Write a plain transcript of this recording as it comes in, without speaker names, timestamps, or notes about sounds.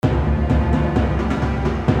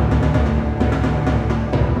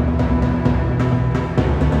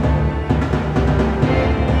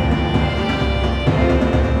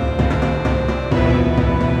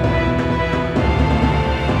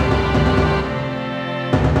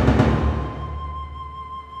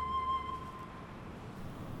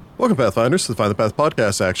Welcome, Pathfinders, to the Find the Path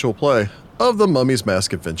podcast actual play of the Mummy's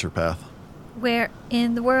Mask Adventure Path. Where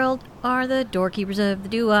in the world are the doorkeepers of the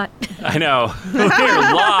Duat? I know.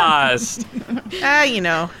 We're lost. You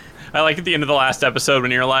know. I like at the end of the last episode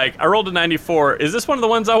when you're like, I rolled a 94. Is this one of the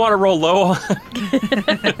ones I want to roll low on?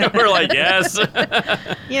 We're like, yes.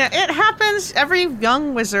 Yeah, it happens. Every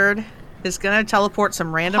young wizard is going to teleport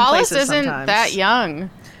some random Hollis places isn't sometimes. that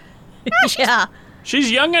young. Yeah.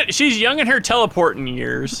 She's young in her teleporting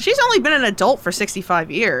years. She's only been an adult for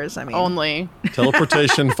 65 years. I mean, Only.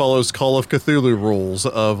 Teleportation follows Call of Cthulhu rules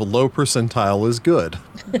of low percentile is good.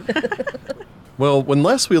 Well, when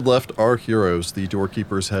last we had left our heroes, the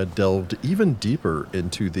doorkeepers had delved even deeper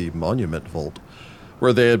into the monument vault,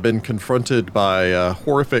 where they had been confronted by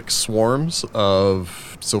horrific swarms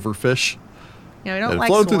of silverfish yeah, we that don't had like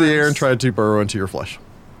flown through the air and swarms. tried to burrow into your flesh.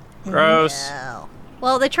 Gross.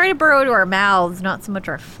 Well, they try to burrow into our mouths, not so much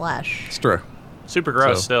our flesh. It's true. Super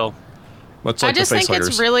gross So- still. Much like I just the think facehuggers.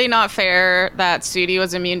 it's really not fair that Sudi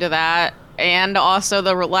was immune to that, and also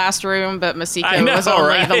the last room, but I Masika know, was only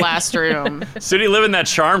right? the last room. Sudi living that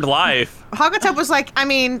charmed life. Hagatep was like, I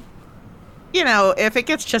mean, you know, if it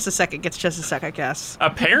gets just a sec, it gets just a sec, I guess.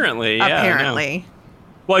 Apparently, yeah. I know. Apparently.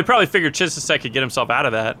 Well, he probably figured Chisisek could get himself out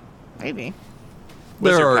of that. Maybe.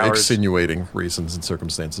 There Wizard are powers. extenuating reasons and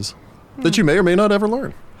circumstances that you may or may not ever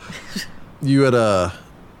learn. You had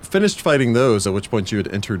finished fighting those, at which point you had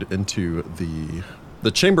entered into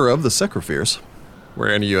the chamber of the Secropheres,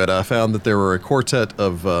 wherein you had found that there were a quartet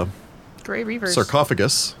of Grey Reavers.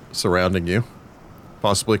 sarcophagus surrounding you,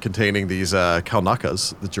 possibly containing these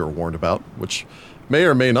Kalnakas that you were warned about, which may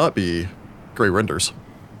or may not be Grey Renders.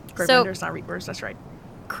 Grey So- Renders, not Reavers, that's right.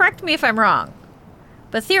 Correct me if I'm wrong,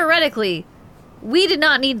 but theoretically, we did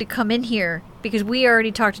not need to come in here because we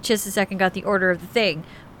already talked to Chisisek and got the order of the thing.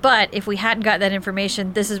 But if we hadn't got that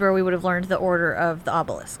information, this is where we would have learned the order of the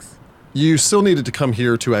obelisks. You still needed to come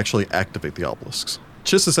here to actually activate the obelisks.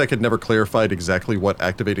 Chisisek had never clarified exactly what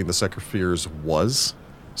activating the Secropheres was,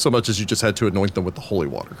 so much as you just had to anoint them with the holy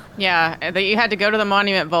water. Yeah, that you had to go to the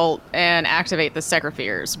monument vault and activate the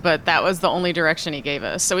Secropheres, but that was the only direction he gave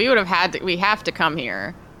us. So we would have had to, we have to come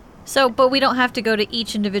here. So, but we don't have to go to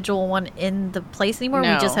each individual one in the place anymore.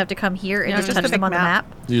 No. We just have to come here and No, just just touch the them big on the map.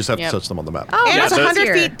 map. You just have Yep. to touch them on the map. Oh, And Yeah, it's so- 100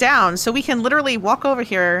 here. feet down, so we can literally walk over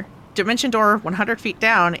here, dimension door 100 feet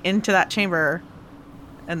down into that chamber,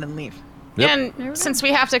 and then leave. Yep. And since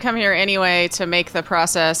we have to come here anyway to make the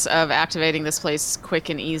process of activating this place quick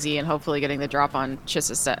and easy and hopefully getting the drop on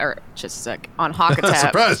Chisisek, on Hakatep.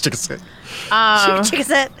 Surprise, Chisisek.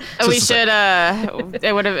 Chickaset. We Just a should,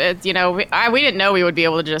 it would have, you know, we didn't know we would be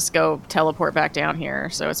able to just go teleport back down here,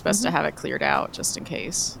 so it's best to have it cleared out just in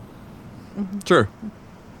case. Sure.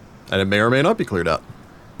 And it may or may not be cleared out.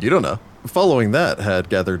 You don't know. Following that, had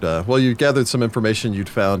gathered, you gathered some information. You'd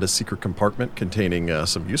found a secret compartment containing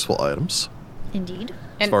some useful items. Indeed.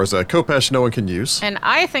 As far as Kopesh, no one can use. And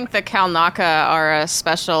I think the Kalnaka are a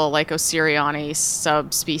special, like, Osiriani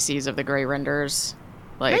subspecies of the Grey Renders.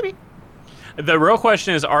 Like, Maybe. The real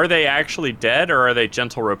question is, are they actually dead or are they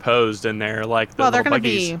gentle reposed in there like the Well, they're little going to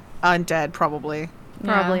buggies? be undead, probably.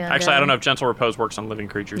 Probably. Yeah. Actually, I don't know if gentle repose works on living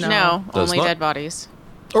creatures. No, Does only not. dead bodies.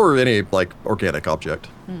 Or any, organic object.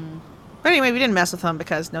 But anyway, we didn't mess with them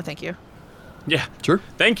because no thank you. Yeah. Sure.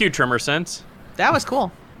 Thank you, Tremor Sense. That was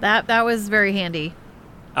cool. That was very handy.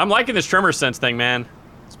 I'm liking this Tremor Sense thing, man.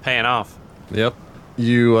 It's paying off. Yep.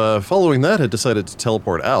 You, following that, had decided to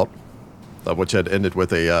teleport out, which had ended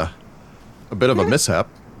with a bit of a mishap,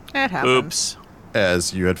 It happened. Oops.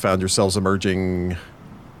 as you had found yourselves emerging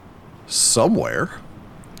somewhere.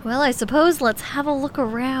 Well, I suppose let's have a look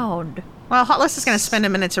around. Well, Hotless is going to spend a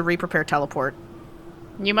minute to re-prepare teleport.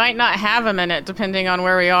 You might not have a minute, depending on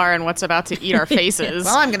where we are and what's about to eat our faces.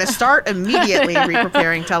 Well, I'm going to start immediately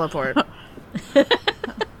re-preparing teleport.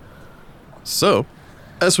 So,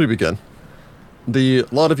 as we begin, a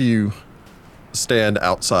lot of you stand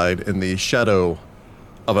outside in the shadow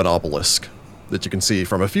of an obelisk that you can see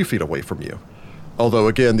from a few feet away from you. Although,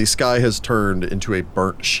 again, the sky has turned into a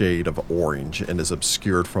burnt shade of orange and is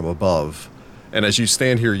obscured from above. And as you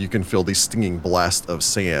stand here, you can feel the stinging blast of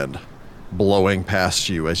sand blowing past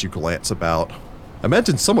you as you glance about. I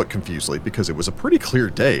imagine somewhat confusedly because it was a pretty clear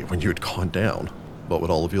day when you had gone down. What would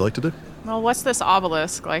all of you like to do? Well, what's this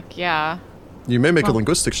obelisk? Like, yeah. You may make a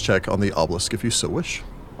linguistics check on the obelisk if you so wish.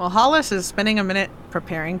 Well, Hollis is spending a minute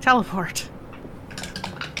preparing teleport.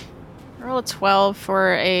 Roll a 12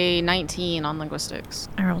 for a 19 on linguistics.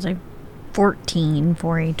 I rolled a 14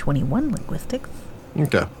 for a 21 linguistics.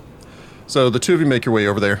 Okay. So the two of you make your way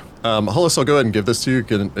over there. Hollis, I'll go ahead and give this to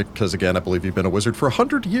you because, again, I believe you've been a wizard for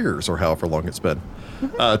 100 years or however long it's been.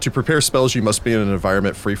 To prepare spells, you must be in an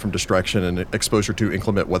environment free from distraction, and exposure to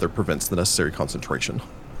inclement weather prevents the necessary concentration.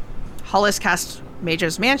 Hollis casts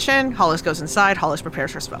Mage's Mansion. Hollis goes inside. Hollis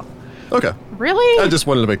prepares her spell. Okay. Really? I just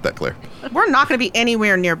wanted to make that clear. We're not going to be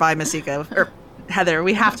anywhere nearby Masika or Heather.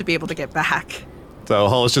 We have to be able to get back. So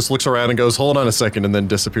Hollis just looks around and goes, hold on a second, and then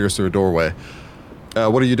disappears through a doorway.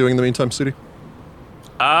 What are you doing in the meantime, Sudi?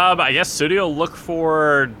 I guess Sudi will look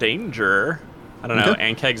for danger. I don't know. Okay.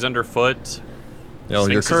 Ankeg's underfoot. You know,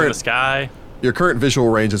 Sphinx is in the sky. Your current visual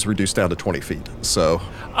range is reduced down to 20 feet, so...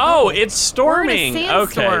 Oh, it's storming. Okay,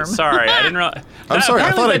 sandstorm. sorry. I didn't realize. I'm sorry,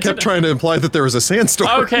 I thought I kept trying to imply that there was a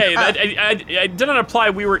sandstorm. Okay, I didn't imply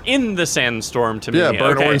we were in the sandstorm to me. Yeah,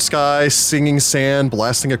 burnt okay. orange sky, singing sand,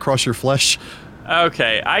 blasting across your flesh.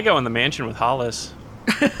 Okay, I go in the mansion with Hollis.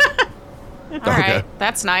 All right,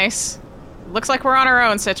 that's nice. Looks like we're on our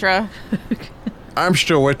own, Citra. I'm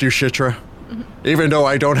still with you, Citra. Even though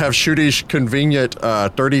I don't have Shooty's convenient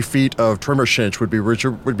 30 feet of tremor cinch would be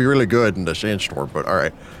really good in the sandstorm, but all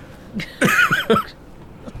right.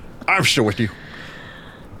 I'm still with you.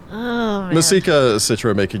 Oh, man. Masika,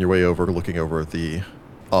 Citra, making your way over, looking over the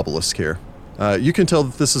obelisk here. You can tell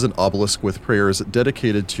that this is an obelisk with prayers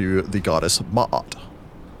dedicated to the goddess Ma'at.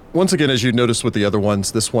 Once again, as you noticed with the other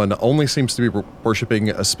ones, this one only seems to be worshipping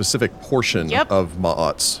a specific portion of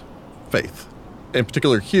Ma'at's faith. In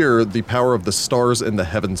particular here, the power of the stars in the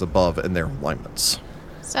heavens above and their alignments.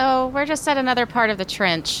 So we're just at another part of the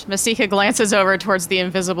trench. Masika glances over towards the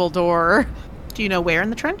invisible door. Do you know where in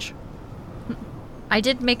the trench? I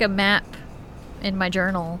did make a map in my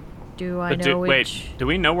journal. Do I know which? Wait, do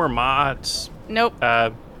we know where Ma'at's... Nope.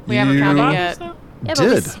 We You haven't found it yet. Yeah, but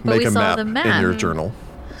Did but make a saw map the in your journal.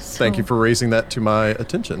 Thank you for raising that to my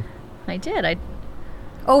attention. I did.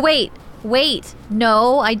 Oh, wait.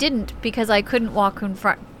 No, I didn't because I couldn't walk in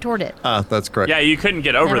front toward it. That's correct. Yeah, you couldn't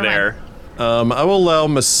get over Never there. mind. I will allow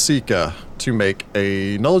Masika to make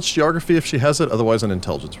a knowledge geography if she has it, otherwise an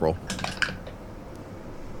intelligence roll.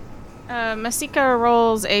 Masika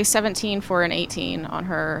rolls a 17 for an 18 on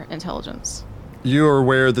her intelligence. You are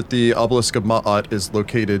aware that the obelisk of Ma'at is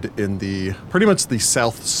located in pretty much the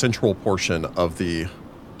south central portion of the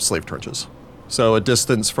slave trenches. So a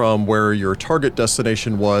distance from where your target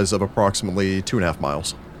destination was of approximately 2.5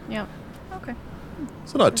 miles. Yep. Okay.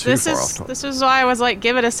 So not too far off. This is why I was like,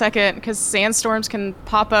 give it a second, because sandstorms can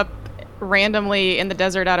pop up randomly in the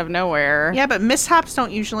desert out of nowhere. Yeah, but mishaps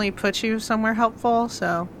don't usually put you somewhere helpful,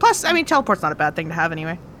 so... Plus, I mean, teleport's not a bad thing to have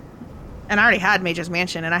anyway. And I already had Mage's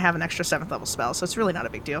Mansion, and I have an extra 7th level spell, so it's really not a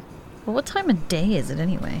big deal. Well, what time of day is it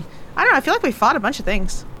anyway? I don't know, I feel like we fought a bunch of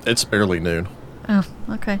things. It's barely noon. Oh,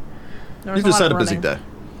 okay. There was You just lot had a of busy running. day.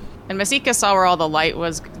 And Masika saw where all the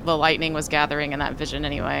lightning was gathering in that vision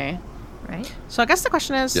anyway. Right? So I guess the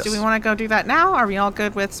question is, Yes. do we want to go do that now? Are we all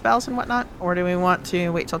good with spells and whatnot? Or do we want to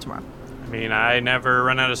wait till tomorrow? I mean, I never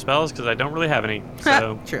run out of spells because I don't really have any.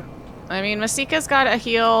 So True. I mean, Masika's got a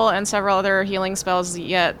heal and several other healing spells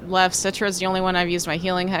yet left. Citra's the only one I've used my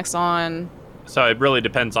healing hex on. So it really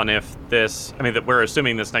depends on if this... I mean, that we're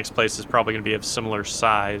assuming this next place is probably going to be of similar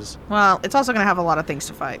size. Well, it's also going to have a lot of things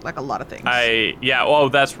to fight, like a lot of things. Yeah, oh,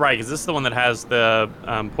 that's right, because this is the one that has the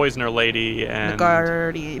Poisoner Lady and...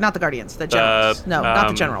 Not the Guardians, the Generals. No, not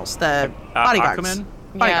the Generals, the Bodyguards. Akumen?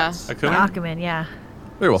 Bodyguards. Yeah. Akumen? Akumen, yeah.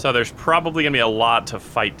 Very well. So there's probably going to be a lot to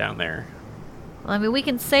fight down there. Well, I mean, we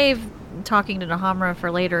can save talking to Nahamra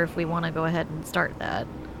for later if we want to go ahead and start that.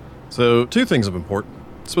 So 2 things of import.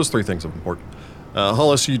 I suppose 3 things of import.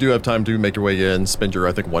 Hollis, you do have time to make your way in, spend your,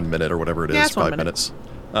 I think, 1 minute or whatever it is, Yeah, it's 1 5 minute. minutes,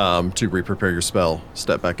 to re-prepare your spell,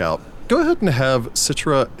 step back out. Go ahead and have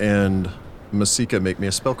Citra and Masika make me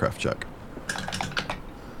a spellcraft check.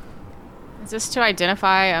 Is this to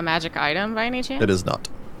identify a magic item by any chance? It is not.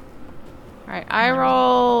 All right, I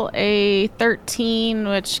roll a 13,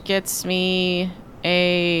 which gets me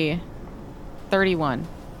a 31.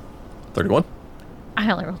 31? I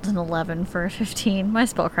only rolled an 11 for a 15. My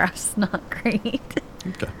spellcraft's not great.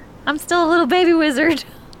 Okay. I'm still a little baby wizard.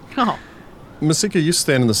 Oh. Masika, you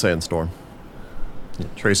stand in the sandstorm,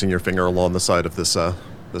 tracing your finger along the side of this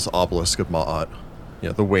obelisk of Ma'at.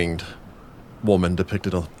 The winged woman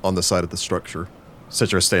depicted on the side of the structure.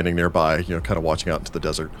 Citra standing nearby, kind of watching out into the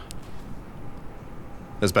desert.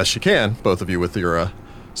 As best you can, both of you with your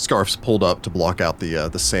scarves pulled up to block out the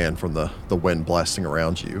sand from the wind blasting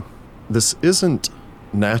around you. This isn't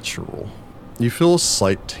natural. You feel a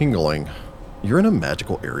slight tingling. You're in a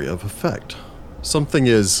magical area of effect. Something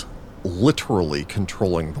is literally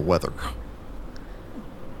controlling the weather.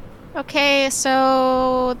 Okay,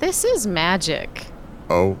 so this is magic.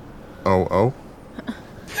 Oh, Oh.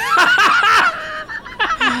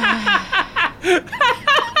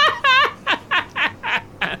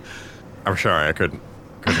 I'm sorry, I couldn't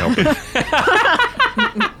help it.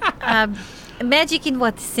 Magic in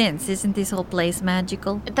what sense? Isn't this whole place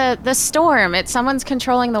magical? The storm. Someone's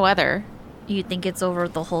controlling the weather. You think it's over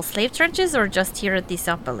the whole slave trenches or just here at this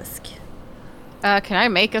obelisk? Can I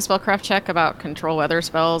make a spellcraft check about control weather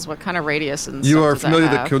spells? What kind of radius and You stuff are does familiar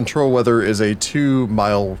that that have? control weather is a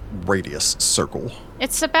 2-mile radius circle.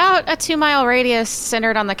 It's about a 2-mile radius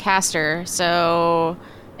centered on the caster. So,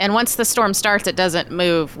 and once the storm starts, it doesn't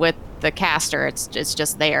move with the caster. It's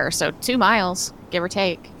just there. So 2 miles, give or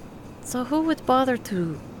take. So who would bother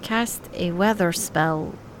to cast a weather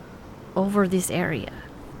spell over this area?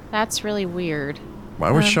 That's really weird. Why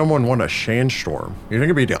would someone want a sandstorm? You think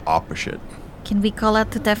it'd be the opposite? Can we call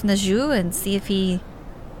out to Tefnaju and see if he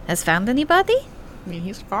has found anybody? I mean,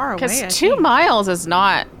 he's far away. Because I 2 think. miles is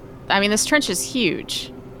not. I mean, this trench is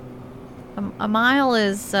huge. A mile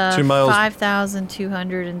is 2 miles-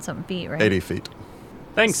 5,200 and something feet, right? 80 feet.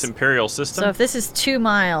 Thanks, Imperial System. So if this is 2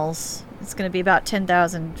 miles, it's going to be about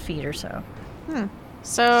 10,000 feet or so.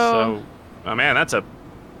 So, oh man, that's a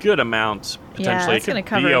good amount. Potentially, that's gonna it could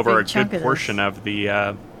cover be a over a big chunk good of portion this. of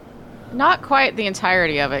the. Not quite the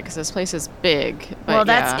entirety of it, because this place is big. But Well,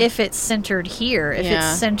 that's yeah. if it's centered here. If Yeah.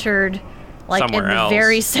 it's centered, like, Somewhere in the else.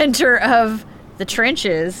 very center of the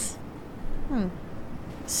trenches.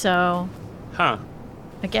 So, Huh.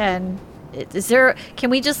 again, is there... Can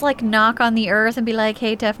we just, like, knock on the earth and be like,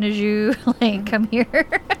 hey, Tefnaju, like, come here?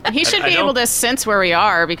 He should I be able don't- to sense where we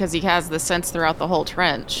are because he has the sense throughout the whole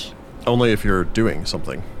trench. Only if you're doing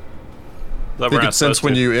something. That He we're could not sense supposed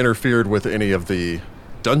when to. you interfered with any of the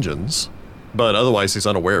dungeons, but otherwise he's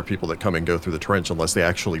unaware of people that come and go through the trench unless they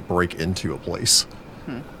actually break into a place.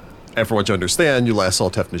 And from what you understand, you last saw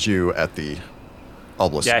Tefnaju at the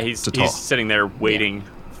obelisk Yeah, he's to talk. sitting there waiting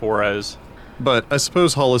for us. But I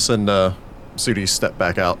suppose Hollis and Sudi step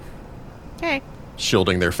back out, Okay.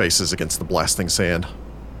 shielding their faces against the blasting sand.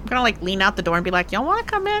 I'm gonna like lean out the door and be like, y'all want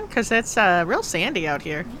to come in? Because it's real sandy out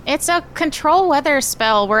here. It's a control weather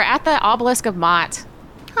spell. We're at the obelisk of Mott.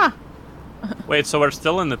 Huh. Wait, so we're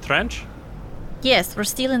still in the trench? Yes, we're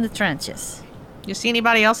still in the trenches. You see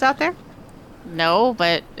anybody else out there? No,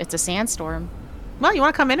 but it's a sandstorm. Well, you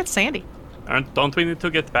want to come in? It's sandy. Don't we need to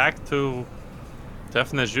get back to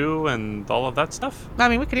Tefnaju and all of that stuff? I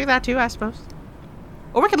mean, we could do that too, I suppose.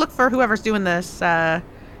 Or we could look for whoever's doing this.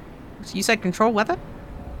 You said control weather?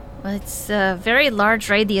 Well, it's a very large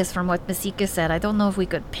radius from what Masika said. I don't know if we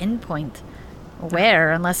could pinpoint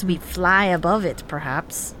where unless we fly above it,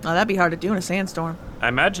 perhaps. Oh, that'd be hard to do in a sandstorm. I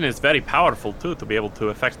imagine it's very powerful too to be able to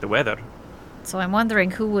affect the weather. So I'm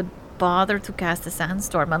wondering who would bother to cast a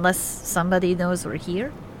sandstorm unless somebody knows we're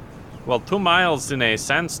here? Well, 2 miles in a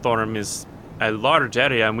sandstorm is a large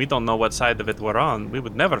area, and we don't know what side of it we're on. We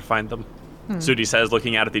would never find them. Sudi says,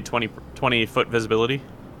 looking out at the 20-foot visibility.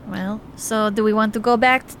 Well, so do we want to go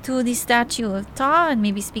back to the statue of Ta and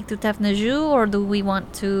maybe speak to Tefnaju, or do we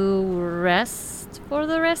want to rest for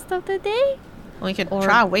the rest of the day? We could Or-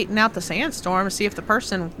 try waiting out the sandstorm and see if the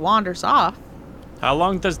person wanders off. How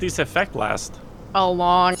long does this effect last? A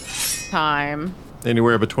long time.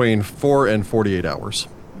 Anywhere between 4 and 48 hours.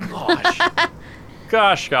 Gosh.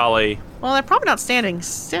 Gosh golly. Well, they're probably not standing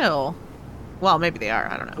still. Well, maybe they are.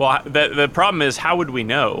 I don't know. Well, the problem is, how would we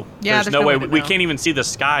know? Yeah, there's no way. to We know. can't even see the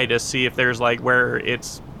sky to see if there's like where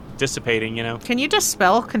it's dissipating, you know? Can you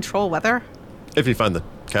dispel control weather? If you find the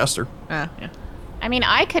caster. Yeah. I mean,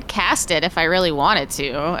 I could cast it if I really wanted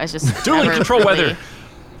to. It's just Dueling never control really- weather.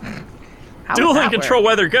 How would Dueling that control work?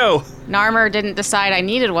 weather, go. Narmer didn't decide I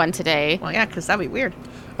needed one today. Well, yeah, because that'd be weird.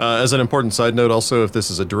 As an important side note, also, if this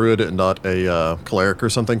is a druid and not a cleric or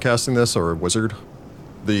something casting this, or a wizard,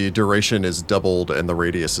 the duration is doubled and the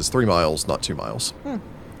radius is 3 miles, not 2 miles.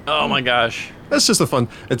 Oh my gosh. That's just a fun.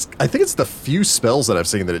 I think it's the few spells that I've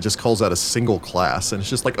seen that it just calls out a single class, and it's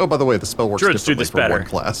just like, oh, by the way, the spell works Druids do differently this for better. one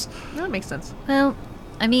class. That makes sense. Well,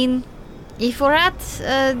 I mean, if we're at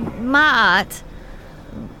Ma'at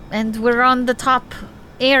and we're on the top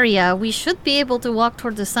area, we should be able to walk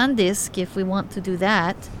toward the sun disk if we want to do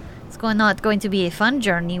that. It's not going to be a fun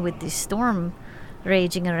journey with the storm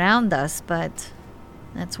raging around us, but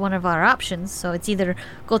that's one of our options. So it's either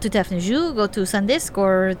go to Tefnaju, go to Sandisk,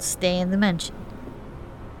 or stay in the mansion.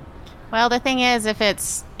 Well, the thing is,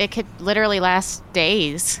 it could literally last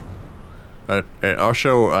days. And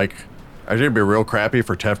also, like, I think it'd be real crappy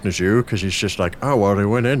for Tefnaju, because he's just like, oh, well, they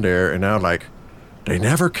went in there, and now, like, they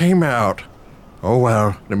never came out. Oh,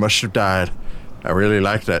 well, they must have died. I really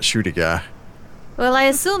like that shooty guy. Well, I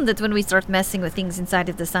assume that when we start messing with things inside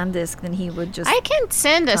of the sun disk, then he would just... I can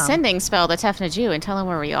send a sending spell to Tefnaju and tell him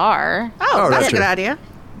where we are. Oh, that's a gotcha. good idea.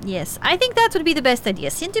 Yes, I think that would be the best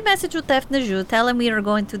idea. Send a message to Tefnaju, tell him we are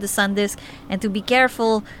going to the sun disk, and to be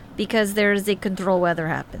careful because there is a control weather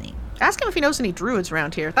happening. Ask him if he knows any druids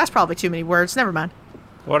around here. That's probably too many words. Never mind.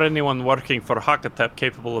 Or anyone working for Hakatep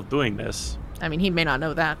capable of doing this. I mean, he may not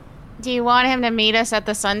know that. Do you want him to meet us at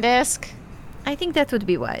the sun disk? I think that would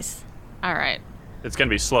be wise. All right. It's going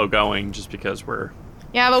to be slow going just because we're...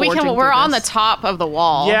 Yeah, but Forging we're through on the this. top of the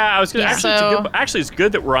wall. Yeah, I was going to... Yeah. Actually, it's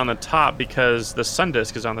good that we're on the top because the sun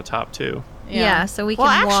disk is on the top, too. Yeah, so we can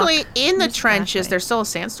Well, walk actually, in the this trench, is pathway. there still a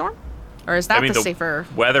sandstorm? Or is that I mean, the safer...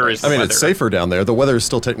 weather is I mean, weather. it's safer down there. The weather is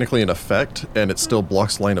still technically in effect, and it still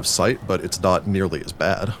blocks line of sight, but it's not nearly as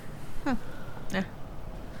bad.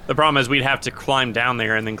 The problem is we'd have to climb down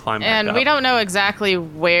there and then climb back And up. we don't know exactly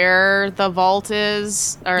where the vault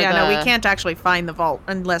is. Or Yeah, no, the- we can't actually find the vault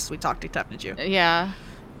unless we talk to Tefnaju. Yeah.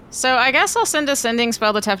 So I guess I'll send a sending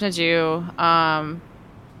spell to Tefnaju.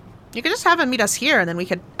 You could just have him meet us here, and then we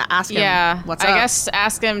could ask him Yeah. what's I up. guess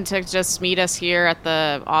ask him to just meet us here at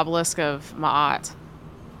the obelisk of Ma'at.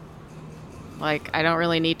 Like, I don't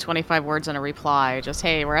really need 25 words in a reply. Just,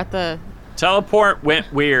 hey, we're at the... Teleport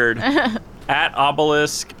went weird. At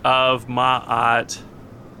obelisk of Ma'at.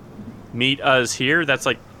 Meet us here. That's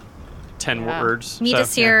like 10 Yeah. words. Meet So,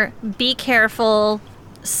 us here. Be careful.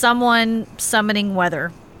 Someone summoning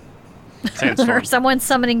weather. Yeah. Or Sandstorm. someone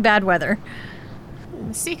summoning bad weather.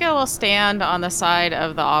 Sika will stand on the side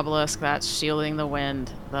of the obelisk that's shielding the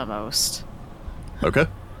wind the most. Okay.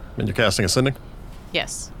 And you're casting Ascending?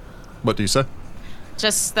 Yes. What do you say?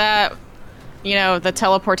 Just that, you know, the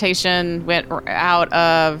teleportation went out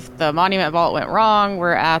of the monument vault went wrong.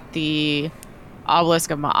 We're at the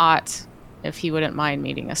obelisk of Ma'at. If he wouldn't mind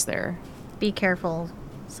meeting us there. Be careful.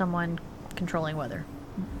 Someone controlling weather.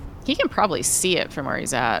 He can probably see it from where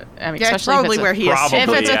he's at. I mean, Yeah, it's especially probably if it's where he is. Probably. if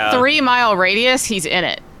it's Yeah. a 3-mile radius, he's in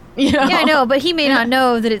it. You know? Yeah, I know, but he may not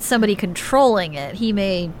know that it's somebody controlling it. He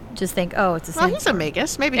may just think, oh, it's a Well, sand. he's a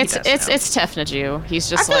magus. Maybe he It's does it's know. it's Tefnaju.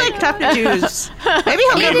 He's I just feel like Tefnaju's... Maybe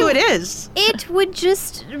he'll know who it is. It would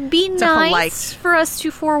just be a nice polite- for us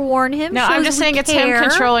to forewarn him. no. shows I'm just we saying it's care. him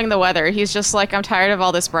controlling the weather. He's just like, I'm tired of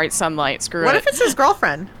all this bright sunlight. Screw What it. if it's his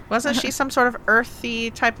girlfriend? Wasn't she some sort of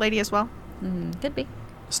earthy type lady as well? Could be.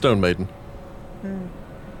 Stone Maiden.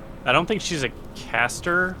 I don't think she's a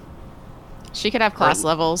caster. She could have class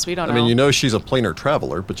levels. We don't I know. mean, you know she's a planar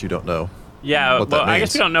traveler, but you don't know. Yeah, What that well, I guess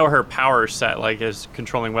means. we don't know her power set, like as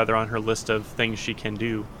controlling weather on her list of things she can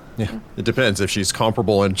do. Yeah. It depends. If she's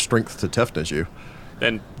comparable in strength to Tefnaju.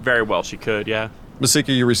 Then very well she could, yeah.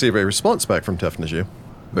 Masika, you receive a response back from Tefnaju.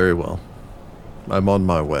 Very well. I'm on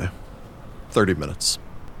my way. 30 minutes.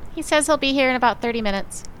 He says he'll be here in about 30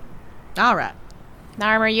 minutes. All right.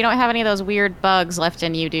 Narmer, you don't have any of those weird bugs left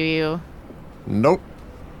in you, do you? Nope.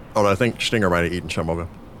 Oh, I think Stinger might have eaten Shamoga.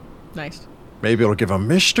 Nice. Maybe it'll give him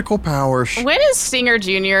mystical powers. When is Stinger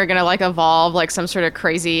Jr. gonna like evolve like some sort of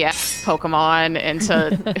crazy ass Pokemon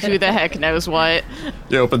into who the heck knows what?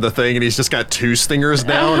 You open the thing and he's just got 2 stingers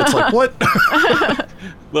now, and it's like, what?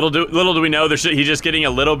 Little do we know, he's just getting a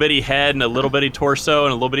little bitty head and a little bitty torso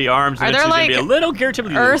and a little bitty arms, and Are it's there, just gonna be like, a little geared to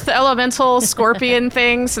Earth elemental scorpion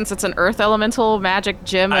thing, since it's an Earth elemental magic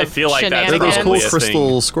gym. I Of feel like that's They're those cool probably a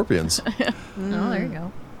crystal scorpions. Oh, there you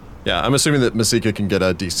go. Yeah, I'm assuming that Masika can get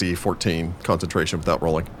a DC 14 concentration without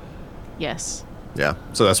rolling. Yes. Yeah,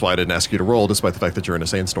 so that's why I didn't ask you to roll, despite the fact that you're in a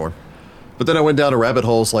sandstorm. But then I went down a rabbit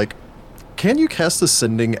hole, like, can you cast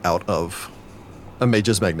Ascending out of a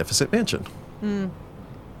mage's magnificent mansion?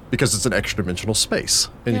 Because it's an extra-dimensional space,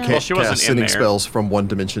 and you Yeah. can't Well, she wasn't cast in sending there. spells from one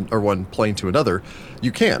dimension or one plane to another.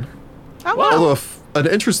 You can. Oh, wow. Although, an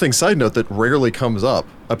interesting side note that rarely comes up,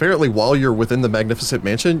 apparently while you're within the magnificent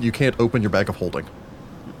mansion, you can't open your bag of holding.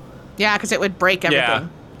 Yeah, because it would break everything. Yeah.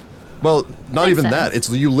 Well, not Makes even sense. that. It's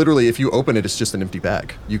you literally, if you open it, it's just an empty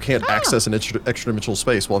bag. You can't access an extra-dimensional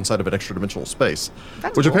space while inside of an extra-dimensional space.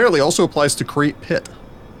 That's Which cool. apparently also applies to create pit.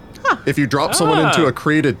 If you drop someone into Ah. a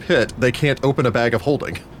created pit, they can't open a bag of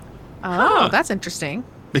holding. Oh, that's interesting.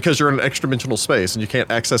 Because you're in an extra-dimensional space, and you can't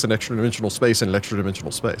access an extra-dimensional space in an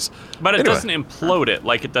extra-dimensional space. But it Anyway. doesn't implode it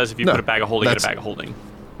like it does if you No, put a bag of holding in a that's- bag of holding.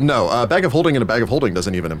 No, a bag of holding and a bag of holding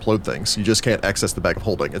doesn't even implode things. You just can't access the bag of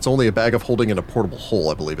holding. It's only a bag of holding in a portable hole,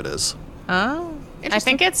 I believe it is. Oh, I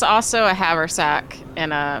interesting. think it's also a haversack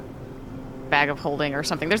and a bag of holding or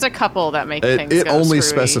something. There's a couple that make It, things it go only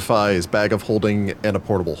screwy. specifies bag of holding and a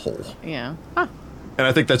portable hole. Yeah. And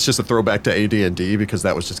I think that's just a throwback to AD&D because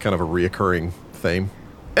that was just kind of a reoccurring theme.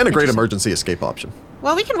 And a great Interesting. emergency escape option.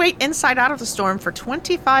 Well, we can wait inside out of the storm for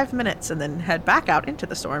 25 minutes and then head back out into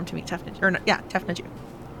the storm to meet Tefnaju. Or, no, yeah, Tefnaju.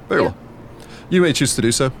 Very well. You may choose to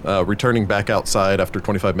do so. Returning back outside after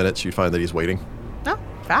 25 minutes, you find that he's waiting. Oh,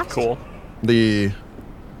 fast. Cool. The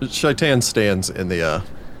Shaitan stands in the, I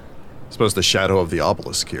suppose, the shadow of the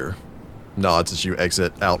obelisk here. Nods as you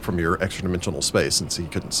exit out from your extra-dimensional space since he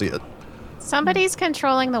couldn't see it. Somebody's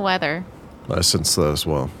controlling the weather. I sense that as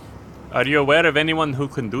well. Are you aware of anyone who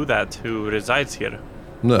can do that, who resides here?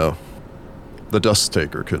 No. The Dust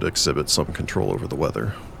Taker could exhibit some control over the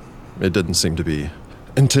weather. It didn't seem to be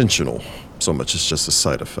intentional, so much as just a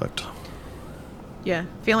side effect. Yeah.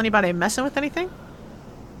 Feel anybody messing with anything?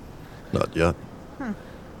 Not yet.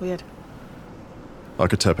 Weird.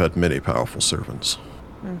 Akatep had many powerful servants.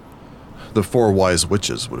 The 4 wise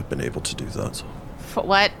witches would have been able to do that.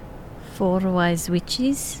 What? 4 wise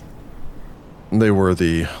witches? They were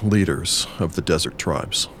the leaders of the desert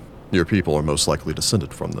tribes. Your people are most likely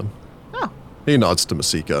descended from them. Oh. He nods to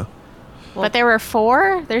Masika. But there were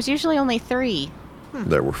 4? There's usually only 3.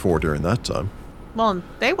 There were 4 during that time. Well,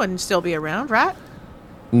 they wouldn't still be around, right?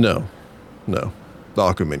 No. The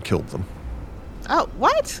Akumen killed them Oh,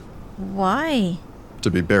 what? Why? to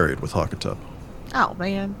be buried with Hakatep. Oh,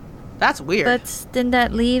 man. That's weird. But then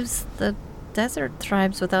that leaves the desert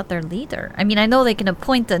tribes without their leader. I mean, I know they can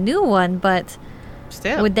appoint a new one, but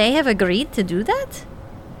Still. would they have agreed to do that?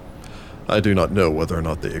 I do not know whether or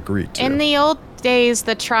not they agreed to. In the old days,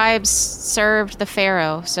 the tribes served the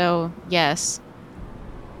pharaoh, so yes.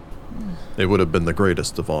 It would have been the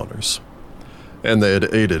greatest of honors. And they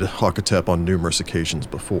had aided Hakatep on numerous occasions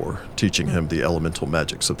before, teaching him the elemental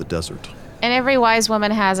magics of the desert. And every wise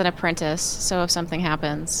woman has an apprentice, so if something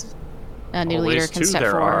happens, a new Always leader can two step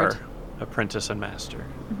there forward. are, apprentice and master.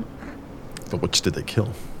 But which did they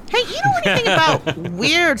kill? Hey, you know anything about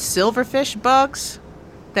weird silverfish bugs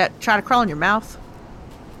that try to crawl in your mouth?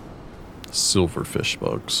 Silverfish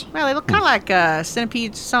bugs. Well, they look kind of like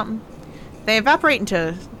centipedes or something. They evaporate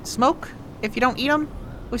into smoke if you don't eat them.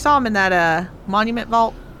 We saw them in that monument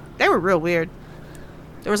vault. They were real weird.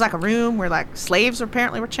 There was like a room where like slaves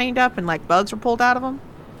apparently were chained up and like bugs were pulled out of them.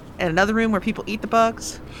 And another room where people eat the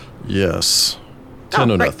bugs. Yes. Oh, great.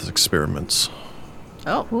 Tenoneth experiments.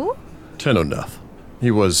 Oh. Who? Tenoneth.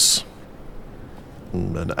 He was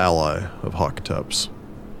an ally of Hakatep's.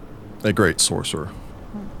 A great sorcerer.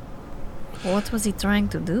 What was he trying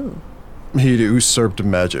to do? He usurped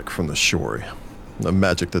magic from the Shori. A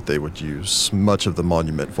magic that they would use. Much of the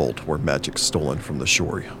monument vault were magic stolen from the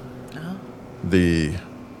Shori. The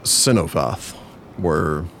Sinovath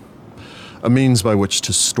were a means by which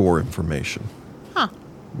to store information. Huh.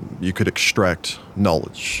 You could extract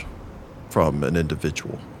knowledge from an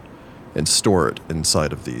individual and store it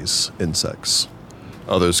inside of these insects.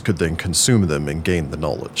 Others could then consume them and gain the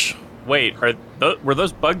knowledge. Wait, were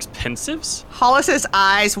those bugs pensives? Hollis's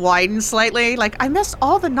eyes widened slightly. Like, I missed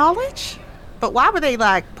all the knowledge? But why were they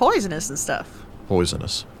like poisonous and stuff?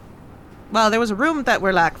 Poisonous. Well, there was a room that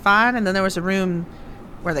were like fine, and then there was a room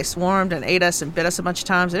where they swarmed and ate us and bit us a bunch of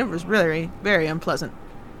times, and it was really very unpleasant.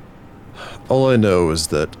 All I know is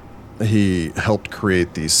that he helped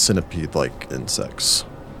create these centipede-like insects.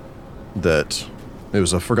 That it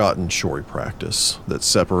was a forgotten Shori practice that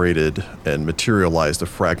separated and materialized a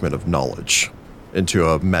fragment of knowledge into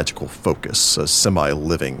a magical focus, a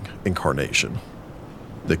semi-living incarnation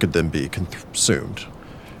that could then be consumed.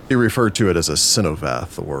 He referred to it as a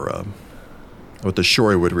Sinovath, or what the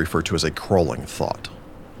Shori would refer to as a crawling thought.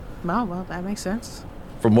 Oh, well, that makes sense.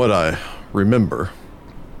 From what I remember,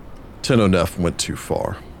 Tenoneth went too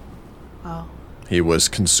far. Oh. He was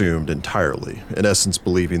consumed entirely, in essence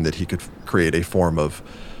believing that he could create a form of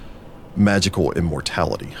magical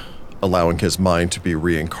immortality, allowing his mind to be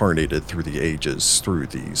reincarnated through the ages through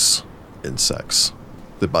these insects.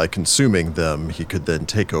 That by consuming them, he could then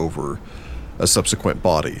take over a subsequent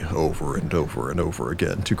body over and over and over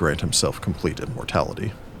again to grant himself complete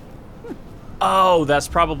immortality. Oh, that's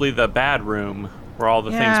probably the bad room where all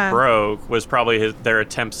the Yeah. things broke. Was probably his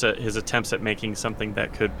attempts at making something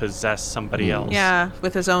that could possess somebody else. Yeah,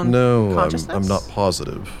 with his own No, consciousness? I'm not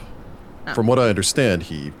positive. Oh. From what I understand,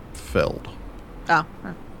 he failed. Oh.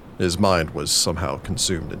 His mind was somehow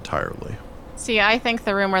consumed entirely. See, I think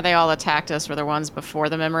the room where they all attacked us were the ones before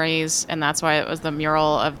the memories, and that's why it was the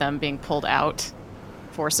mural of them being pulled out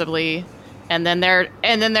forcibly, and then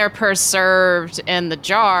they're preserved in the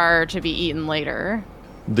jar to be eaten later.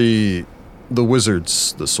 The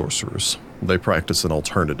wizards, the sorcerers, they practice an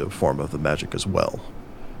alternative form of the magic as well.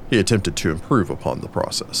 He attempted to improve upon the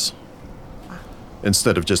process.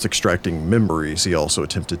 Instead of just extracting memories, he also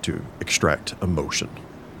attempted to extract emotion.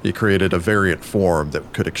 He created a variant form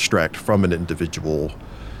that could extract from an individual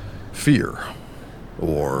fear,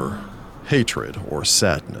 or hatred, or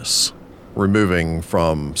sadness, removing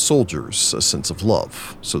from soldiers a sense of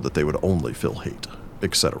love so that they would only feel hate,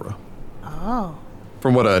 etc. Oh.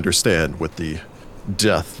 From what I understand, with the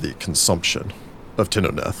consumption of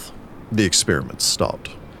Tinoneth, the experiments stopped.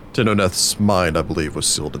 Tinoneth's mind, I believe, was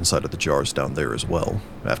sealed inside of the jars down there as well,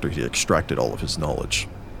 after he extracted all of his knowledge,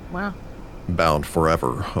 Wow. bound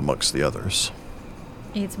forever amongst the others.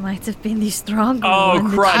 It might have been the stronger Oh, one.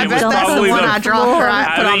 that crud, you it was dumped that's the probably on one the I dropped floor. or I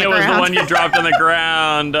I put on think the it was the ground. one you dropped on the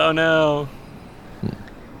ground. Oh no.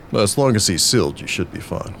 But as long as he's sealed, you should be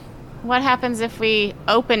fine. What happens if we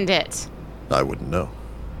opened it? I wouldn't know.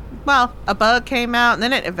 Well, a bug came out and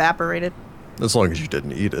then it evaporated. As long as you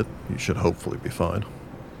didn't eat it, you should hopefully be fine.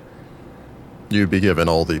 You'd be given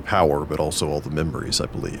all the power, but also all the memories, I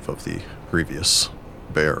believe, of the previous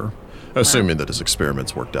bear, assuming that his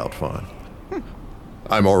experiments worked out fine.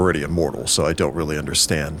 I'm already immortal, so I don't really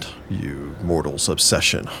understand you mortals'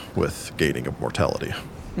 obsession with gaining immortality.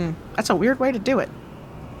 That's a weird way to do it.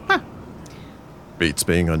 Beats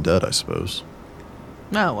being undead, I suppose.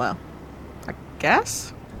 Oh, well. I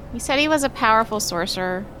guess? He said he was a powerful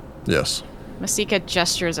sorcerer. Yes, Masika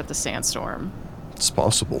gestures at the sandstorm. it's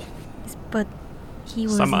possible. But he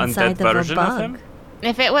was Some undead inside of a version of bug. him?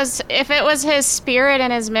 If it was his spirit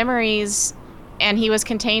and his memories, and he was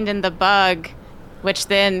contained in the bug, which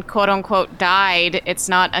then quote unquote died, it's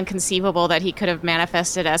not inconceivable that he could have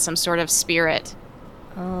manifested as some sort of spirit.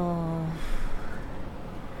 Oh,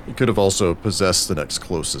 He could have also possessed the next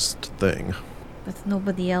closest thing. but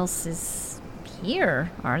nobody else is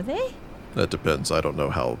here, are they? That depends. I don't know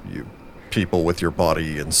how you people with your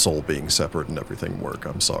body and soul being separate and everything work.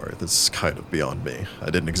 I'm sorry. This is kind of beyond me. I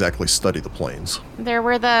didn't exactly study the planes. There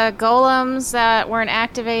were the golems that weren't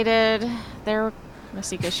activated.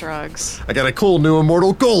 Masika shrugs. I got a cool new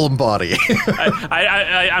immortal golem body.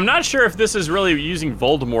 I'm not sure if this is really using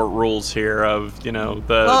Voldemort rules here of, the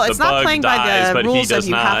Well, the it's not bug playing dies, by the but he rules does of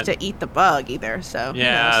you not. have to eat the bug either, so. who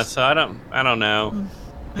Yeah, knows? so I don't know.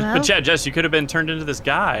 Well, But yeah, Jess, you could have been turned into this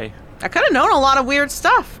guy. I could have known a lot of weird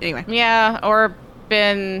stuff. Anyway. Yeah, or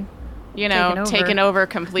been, Taken taken over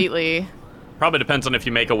completely. Probably depends on if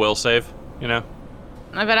you make a will save,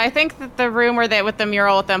 But I think that the room where with the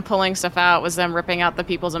mural with them pulling stuff out was them ripping out the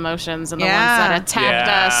people's emotions, and the ones that attacked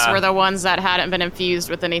us Yeah. were the ones that hadn't been infused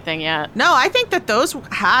with anything yet. No, I think that those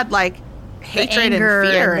had, like, hatred and anger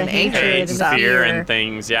fear and and the hatred hatred Hate and and stuff. fear Fear. and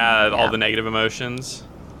things, all Yeah. the negative emotions.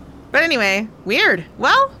 But anyway, weird.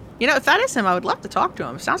 Well, if that is him, I would love to talk to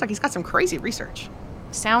him. Sounds like he's got some crazy research.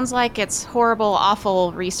 Sounds like it's horrible,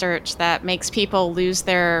 awful research that makes people lose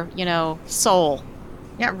their, soul.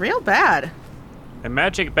 Yeah, real bad. A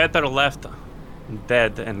magic better left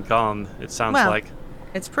dead and gone, it sounds Well, like.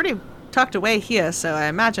 It's pretty tucked away here, so I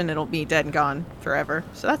imagine it'll be dead and gone forever.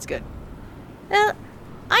 So that's good. well,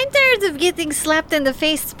 I'm tired of getting slapped in the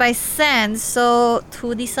face by sand, so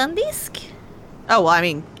to the sun disk? Oh, well, I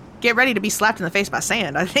mean, get ready to be slapped in the face by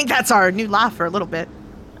sand. I think that's our new life for a little bit.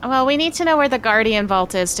 Well, we need to know where the Guardian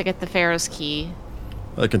Vault is to get the Pharaoh's key.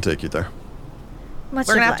 I can take you there. Much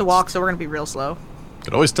We're going to have to obliged. walk, so we're going to be real slow.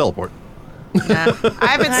 Could always teleport. Nah, I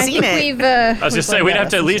haven't I seen think it. we've, I was we've just saying, learned we'd that have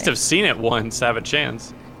to at lesson least today. have seen it once to have a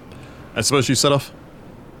chance. I suppose you set off.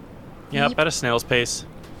 Yeah, up at a snail's pace.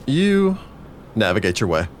 You navigate your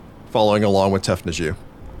way, following along with Tefnaju.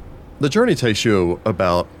 The journey takes you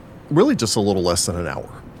about really just a little less than an hour.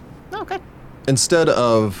 Oh, good. Instead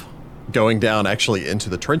of going down actually into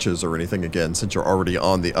the trenches or anything again, since you're already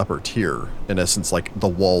on the upper tier, in essence, like the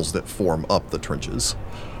walls that form up the trenches,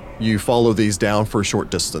 you follow these down for a short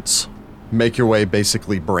distance, make your way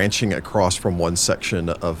basically branching across from one section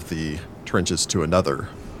of the trenches to another,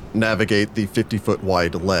 navigate the 50-foot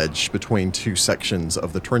wide ledge between two sections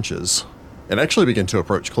of the trenches, and actually begin to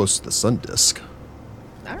approach close to the sun disk.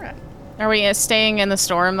 All right. Are we staying in the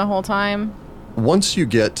storm the whole time? Once you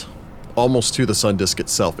get almost to the sun disk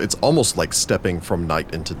itself, it's almost like stepping from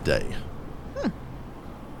night into day.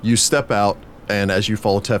 You step out, and as you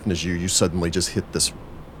follow Tefnaju, you suddenly just hit this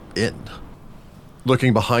end.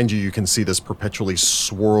 Looking behind you, you can see this perpetually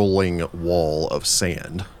swirling wall of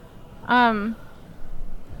sand.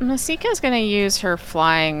 Masika's gonna use her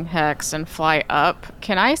flying hex and fly up.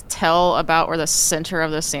 Can I tell about where the center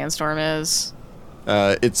of the sandstorm is?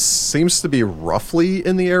 It seems to be roughly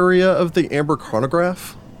in the area of the Amber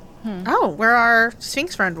Chronograph, Oh, where our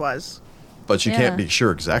Sphinx friend was. but you Yeah. can't be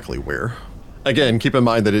sure exactly where. Again, keep in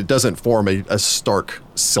mind that it doesn't form a stark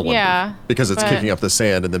cylinder, Yeah, because it's but- kicking up the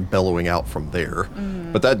sand and then bellowing out from there.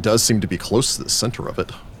 But that does seem to be close to the center of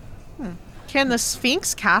it. Can the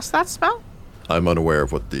Sphinx cast that spell? I'm unaware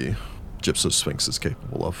of what the Gypso Sphinx is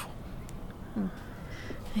capable of.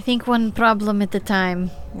 I think one problem at a time.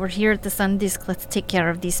 We're here at the Sun Disk. Let's take care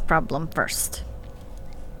of this problem first.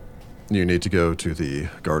 You need to go to the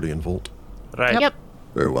Guardian Vault. Right. Yep.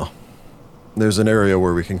 Very well. There's an area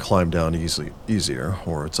where we can climb down easier,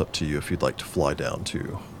 or it's up to you if you'd like to fly down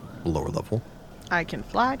to a lower level. I can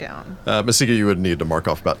fly down. Masika, you would need to mark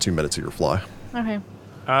off about 2 minutes of your fly. Okay.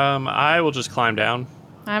 I will just climb down.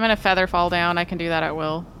 I'm gonna feather fall down. I can do that at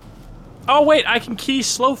will. Oh, wait, I can key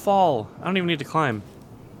slow fall. I don't even need to climb.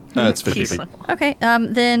 It's 50 feet. Okay,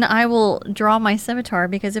 then I will draw my scimitar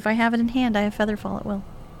because if I have it in hand, I have featherfall at will.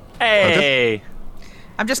 Hey!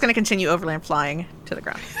 I'm just going to continue overland flying to the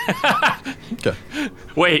ground. Okay.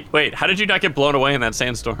 Wait, how did you not get blown away in that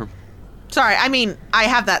sandstorm? Sorry, I mean, I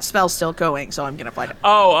have that spell still going, so I'm going to fly down.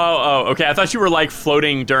 Oh, okay. I thought you were like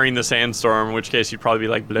floating during the sandstorm, in which case you'd probably be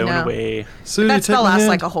like blown No. away. So That spell lasts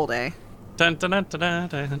like a whole day. Dun, dun, dun, dun, dun,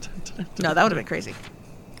 dun, dun, dun. No, that would have been crazy.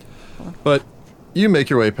 But you make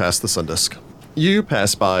your way past the sun disk. You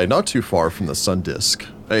pass by, not too far from the sun disk,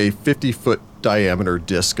 a 50-foot diameter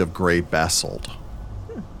disk of gray basalt,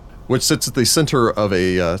 which sits at the center of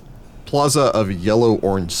a plaza of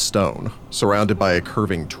yellow-orange stone, surrounded by a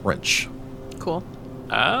curving trench. Cool.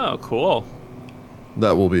 Oh, cool.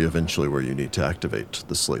 That will be eventually where you need to activate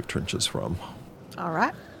the slave trenches from. All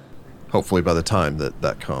right. Hopefully by the time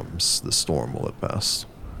that comes, the storm will have passed,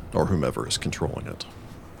 or whomever is controlling it.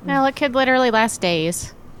 Well, it could literally last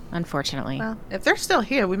days, unfortunately. Well, if they're still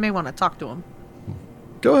here, we may want to talk to them.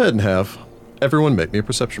 Go ahead and have everyone make me a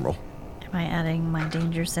perception roll. Am I adding my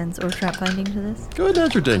danger sense or trap finding to this? Go ahead and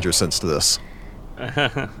add your danger sense to this.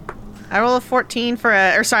 I roll a 14 for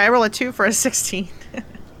a, or sorry, I roll a 2 for a 16.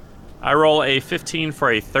 I roll a 15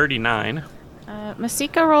 for a 39.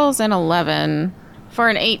 Masika rolls an 11 for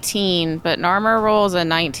an 18, but Narmer rolls a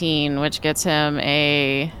 19, which gets him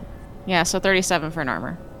a... Yeah, so 37 for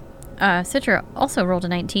Narmer. Citra also rolled a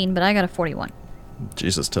 19, but I got a 41.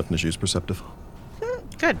 Jesus, toughness use perceptive.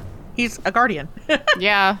 Good. He's a guardian.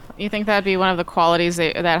 Yeah, you think that'd be one of the qualities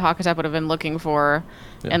that Hakatep would have been looking for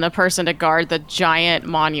in the person to guard the giant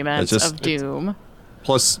monuments It's just- of doom.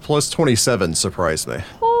 Plus 27 surprised me.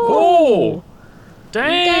 Oh!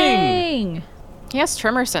 Dang! Dang! He has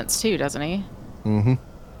tremor sense too, doesn't he?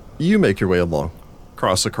 You make your way along,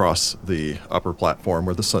 cross across the upper platform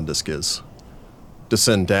where the sun disk is,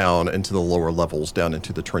 descend down into the lower levels, down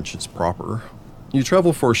into the trenches proper. You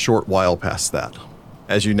travel for a short while past that,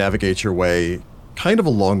 as you navigate your way kind of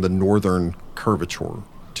along the northern curvature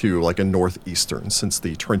to like a northeastern, since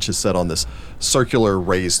the trench is set on this circular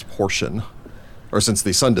raised portion, or since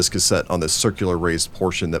the sun disk is set on this circular raised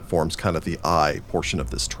portion that forms kind of the eye portion of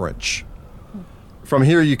this trench. From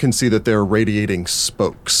here, you can see that there are radiating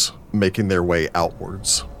spokes making their way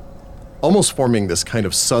outwards, almost forming this kind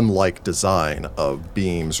of sun-like design of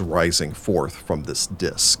beams rising forth from this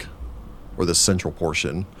disk, or this central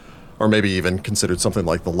portion, or maybe even considered something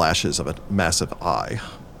like the lashes of a massive eye.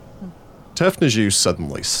 Tefnaju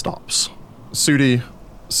suddenly stops. Sudi,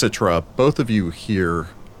 Citra, both of you hear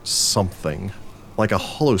something, like a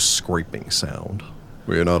hollow scraping sound.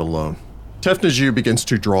 We are not alone. Tefnaju begins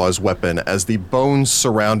to draw his weapon as the bones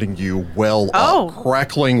surrounding you well up,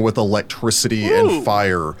 crackling with electricity and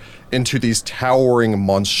fire into these towering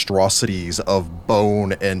monstrosities of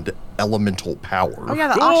bone and elemental power. Oh, yeah,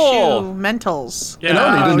 the Cool. Ashu mentals. Yeah. And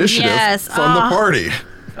I need initiative yes. from the party.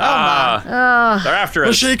 They're after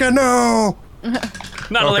us. Mashika, no!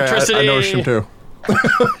 Not electricity. I know him too.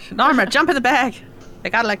 Narmer, jump in the bag. They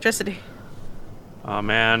got electricity. Oh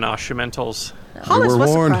man, Oshumentals. Hollis were was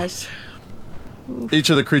warned. surprised. Each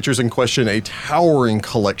of the creatures in question, a towering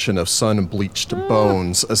collection of sun-bleached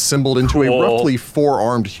bones assembled into a Cool. roughly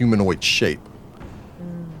four-armed humanoid shape.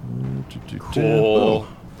 Cool.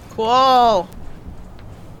 Cool.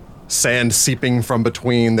 Sand seeping from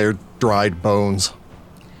between their dried bones.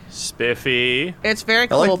 Spiffy. It's very I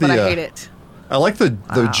cool, like but the, I hate it. I like the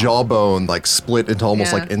jawbone like split into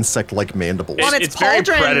almost Yeah. like insect-like mandibles. It- Well, and it's its very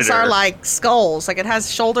pauldrons Predator. are like skulls. Like it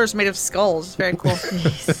has shoulders made of skulls. It's very cool.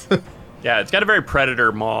 Yeah, it's got a very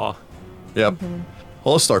predator maw. Yep.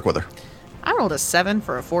 Well, let's start with her. I rolled a 7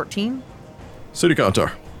 for a 14. Sudi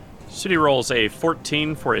Kantar. City rolls a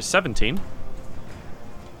 14 for a 17.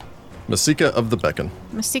 Masika of the Beacon.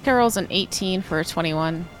 Masika rolls an 18 for a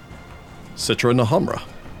 21. Citra Nahamra.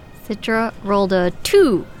 Citra rolled a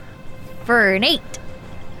 2 for an 8.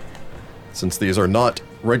 Since these are not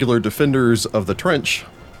regular defenders of the trench,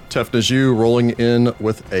 Tefnaju rolling in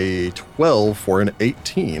with a 12 for an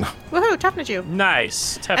 18. Woohoo, Tefnaju.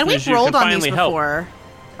 Nice. And we've Tefnaju rolled can on these finally help. before.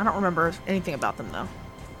 I don't remember anything about them though.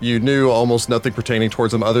 You knew almost nothing pertaining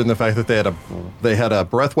towards them other than the fact that they had a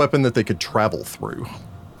breath weapon that they could travel through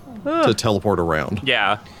to teleport around.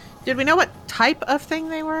 Yeah. Did we know what type of thing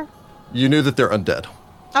they were? You knew that they're undead.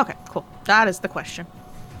 Okay, cool. That is the question.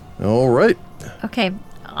 All right. Okay,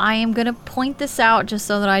 I am going to point this out just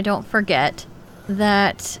so that I don't forget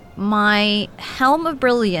that my Helm of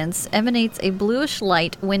Brilliance emanates a bluish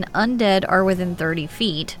light when undead are within 30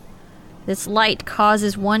 feet. This light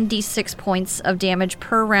causes 1d6 points of damage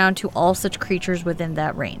per round to all such creatures within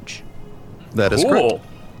that range. That is Cool. correct.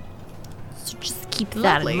 So just keep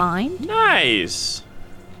that Lovely. in mind. Nice.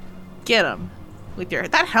 Get them with your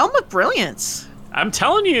that helm of brilliance. I'm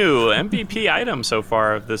telling you, MVP item so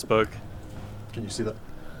far of this book. Can you see that?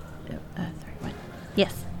 Sorry, what?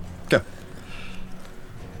 Yes. Okay.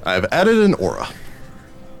 I've added an aura.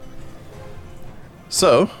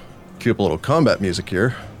 So, cue up a little combat music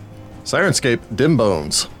here. Sirenscape, dim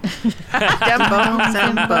bones. Dem bones,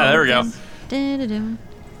 dem bones. There we go. Dun-dun-dun.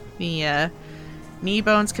 The knee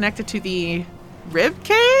bones connected to the rib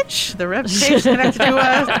cage. The rib cage connected to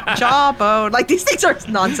a jawbone. Like, these things are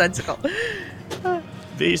nonsensical.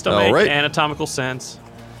 These don't All make right. anatomical sense.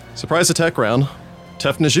 Surprise attack round.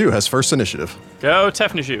 Tef Naju has first initiative. Go,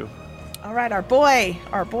 Tefnaju. All right, our boy.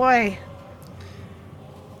 All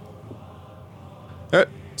right.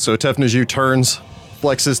 So Tef Naju turns,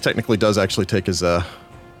 flexes, technically does actually take his,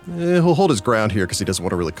 he'll hold his ground here because he doesn't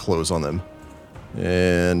want to really close on them.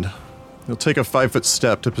 And he'll take a 5-foot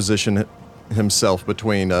step to position himself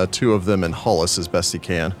between two of them and Hollis as best he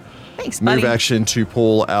can. Thanks, buddy. Move action to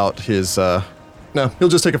pull out his, no, he'll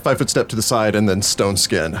just take a 5-foot step to the side and then stone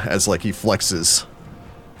skin as like he flexes.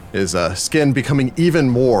 His skin becoming even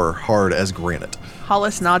more hard as granite.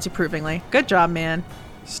 Hollis nods approvingly. Good job, man.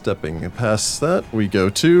 Stepping past that, we go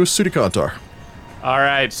to Sudikantar. All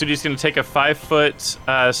right, Sudi's going to take a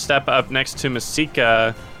 5-foot step up next to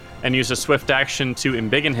Masika and use a swift action to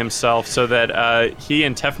embiggen himself so that he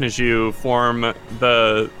and Tefnaju form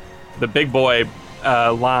the big boy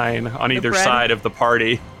line on either bread. side of the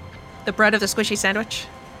party. The bread of the squishy sandwich.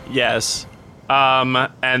 Yes.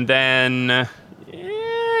 And then,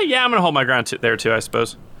 yeah, I'm going to hold my ground there too, I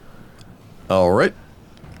suppose. All right.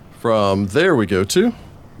 From there, we go to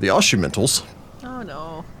the Oshumentals. Oh,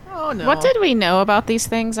 no. Oh, no. What did we know about these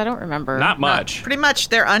things? I don't remember. Not much. Pretty much,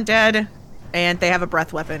 they're undead, and they have a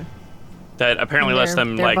breath weapon. That apparently lets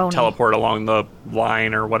them They're like bony. teleport along the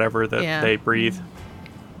line or whatever that Yeah. they breathe.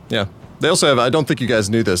 Yeah. They also have, I don't think you guys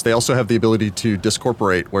knew this, they also have the ability to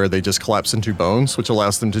discorporate where they just collapse into bones, which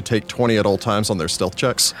allows them to take 20 at all times on their stealth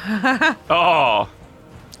checks. Oh,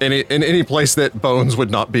 In any place that bones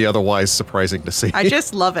would not be otherwise surprising to see. I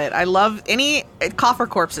just love it. I love any coffer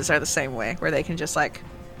corpses are the same way, where they can just like,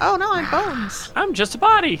 oh no, I'm bones. I'm just a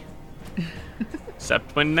body.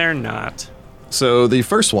 Except when they're not. So the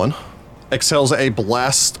first one exhales a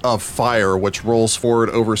blast of fire, which rolls forward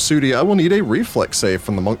over Sudi. I will need a reflex save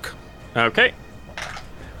from the monk. Okay.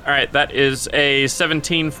 All right, that is a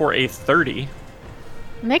 17 for a 30.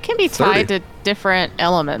 And they can be 30. tied to different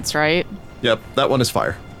elements, right? Yep, that one is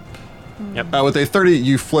fire. Yep. With a 30,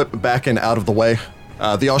 you flip back and out of the way.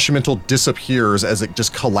 The Oshumental disappears as it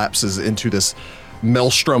just collapses into this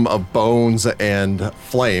maelstrom of bones and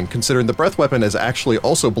flame, considering the breath weapon is actually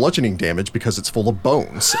also bludgeoning damage because it's full of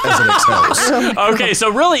bones as it exhales. Okay,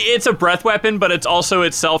 so really it's a breath weapon, but it's also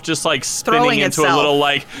itself just like spinning Throwing into a itself. little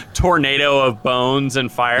like tornado of bones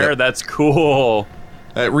and fire. Yep. That's cool.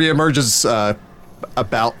 It reemerges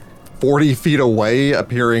about 40 feet away,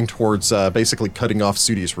 appearing towards basically cutting off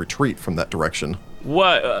Sudi's retreat from that direction.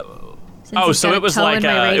 What? Since Oh, he's so got it a was cone like in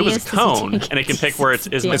my it was a radius, does he cone, take and it can pick where it's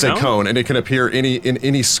is. It's a cone, and it can appear in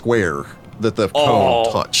any square that the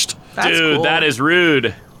cone touched. That's Dude, cool. that is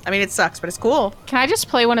rude. I mean, it sucks, but it's cool. Can I just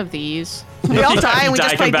play one of these? We all die, and we Die,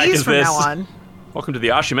 just come play back these as from this. now on. Welcome to the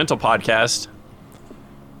Oshumental podcast.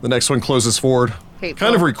 The next one closes forward, Hateful.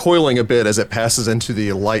 kind of recoiling a bit as it passes into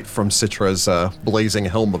the light from Citra's blazing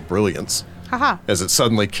helm of brilliance. Haha. As it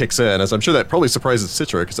suddenly kicks in, as I'm sure that probably surprises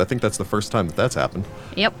Citra, because I think that's the first time that that's happened,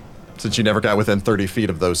 Yep. since you never got within 30 feet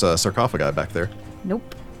of those sarcophagi back there.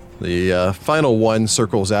 Nope. The final one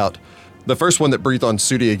circles out. The first one that breathed on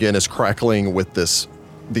Sudi again is crackling with these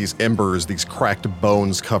embers, these cracked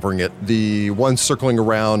bones covering it. The one circling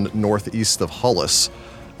around northeast of Hollis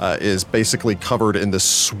is basically covered in this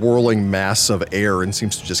swirling mass of air and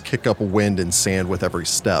seems to just kick up wind and sand with every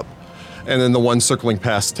step. And then the one circling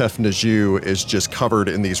past Tef Naju is just covered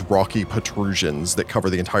in these rocky protrusions that cover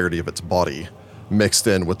the entirety of its body, mixed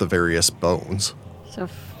in with the various bones. So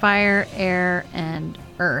fire, air, and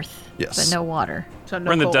earth. Yes. But no water. So no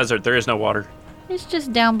We're in the cold. desert. There is no water. It's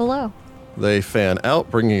just down below. They fan out,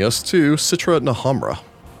 bringing us to Citra Nahamra.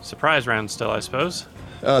 Surprise round still, I suppose.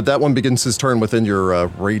 That one begins his turn within your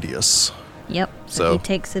radius. Yep. So So- he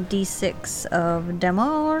takes a d6 of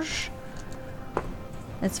damage.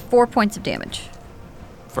 That's 4 points of damage.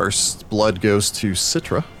 First blood goes to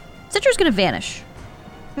Citra. Citra's gonna vanish.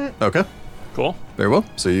 Okay, Cool. very well.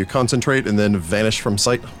 So you concentrate and then vanish from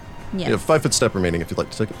sight. Yeah. You have 5-foot step remaining if you'd like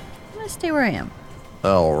to take it. I'm gonna stay where I am.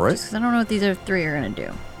 All right. Because I don't know what these other three are gonna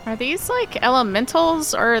do. Are these like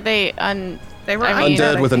elementals or are they They were I mean-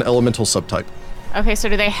 Undead I with an think. elemental subtype. Okay, so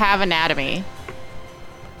do they have anatomy?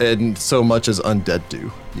 And so much as undead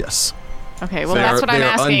do, yes. Okay, well They that's are- what I'm they are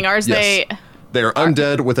asking. Are yes. they They are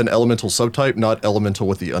undead with an elemental subtype, not elemental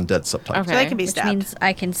with the undead subtype. Okay. So they can be Which stabbed. means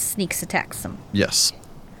I can sneak attack them. Yes.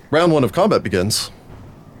 Round 1 of combat begins.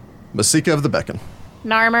 Masika of the Beacon.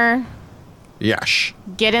 Narmer, Yash.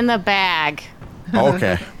 get in the bag.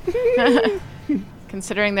 Okay.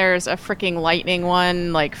 Considering there's a freaking lightning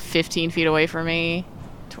one like 15 feet away from me.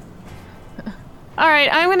 All right,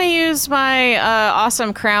 I'm going to use my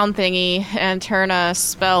awesome crown thingy and turn a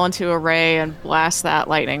spell into a ray and blast that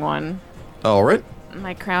lightning one. All right.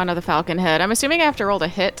 My crown of the falcon head. I'm assuming I have to roll to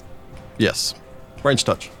hit Yes. Range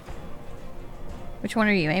touch. Which one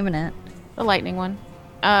are you aiming at? the lightning one.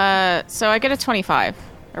 So I get a 25.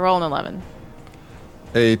 I roll an 11.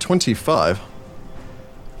 A 25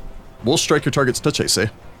 will strike your target's touch AC.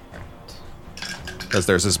 As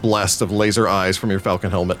there's this blast of laser eyes from your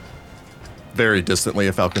falcon helmet. Very distantly,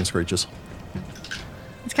 a falcon screeches.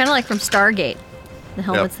 It's kind of like from Stargate, the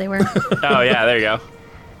helmets they wear. Oh, yeah, there you go.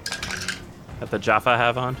 That the Jaffa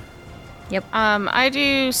have on. Yep. I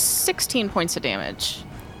do 16 points of damage.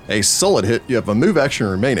 A solid hit. You have a move action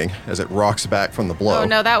remaining as it rocks back from the blow. Oh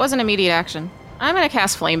no, that was an immediate action. I'm gonna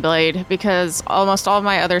cast Flame Blade because almost all of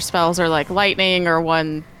my other spells are like lightning or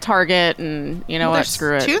one target, and you know Well, what? there's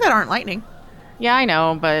Screw it. two that aren't lightning. Yeah, I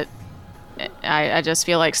know, but I just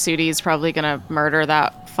feel like Sudi's probably gonna murder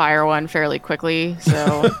that fire one fairly quickly.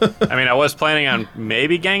 So I mean, I was planning on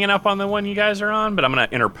maybe ganging up on the one you guys are on, but I'm going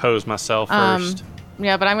to interpose myself first.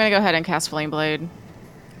 yeah, but I'm gonna go ahead and cast Flame Blade, and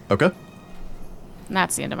Okay.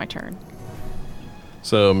 that's the end of my turn.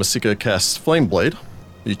 So Masika casts Flame Blade.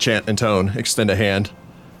 You chant in tone, extend a hand.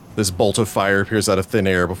 This bolt of fire appears out of thin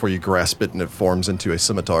air before you grasp it and it forms into a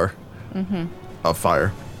scimitar of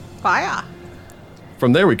fire. Fire.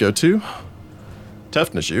 From there we go to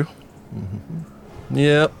Tefnaju.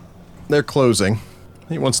 Yep, they're closing.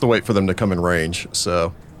 He wants to wait for them to come in range,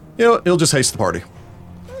 so you know he'll just haste the party.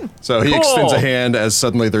 So he extends a Cool. hand as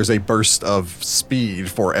suddenly there's a burst of speed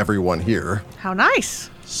for everyone here. How nice.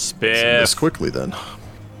 This Spiff. quickly then.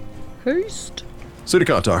 Haste.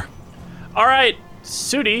 Sudikantar. All right,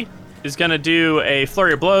 Sudi is going to do a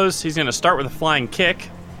flurry of blows. He's going to start with a flying kick.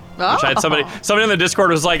 Which I had somebody in the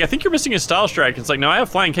Discord was like, I think you're missing a style strike. It's like, no, I have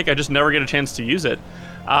flying kick. I just never get a chance to use it.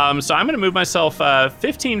 So I'm going to move myself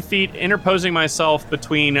 15 feet, interposing myself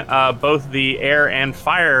between both the air and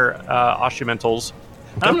fire Oshumentals.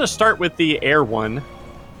 I'm going to start with the air one,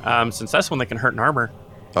 since that's one that can hurt an armor.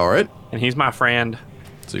 All right. And he's my friend.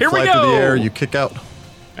 So you Here we fly through the go! air, you kick out.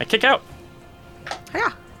 I kick out.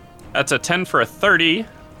 Yeah. That's a 10 for a 30.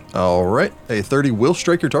 All right. A 30 will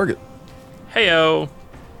strike your target. Heyo.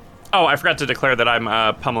 Oh, I forgot to declare that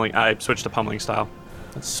I'm pummeling. I switched to pummeling style.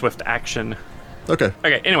 That's swift action. Okay.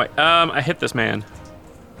 Okay, anyway, I hit this man.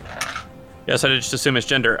 Yes, I did just assume his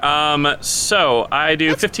gender. So I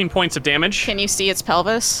do 15 points of damage. Can you see its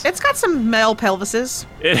pelvis? It's got some male pelvises.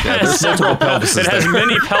 It has multiple pelvises It has there.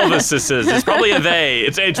 many pelvises. It's probably a they.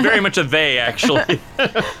 It's very much a they, actually.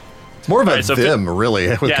 It's more of a Alright, so them, really,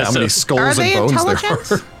 with Yeah, how many so- skulls Are and they bones intelligent?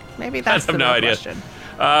 there are. Maybe that's have the no real idea.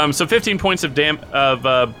 question. So 15 points of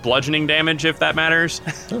bludgeoning damage, if that matters.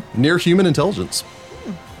 Near human intelligence.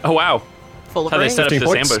 Oh, wow. Full of How they rage. set up 15 this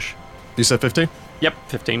points? ambush. You said 15? Yep,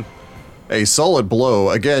 15. A solid blow.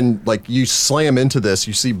 Again, like you slam into this,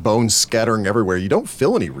 you see bones scattering everywhere. You don't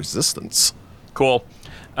feel any resistance. Cool.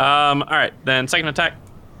 All right, then second attack.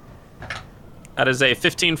 That is a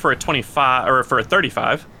 15 for a 25, or for a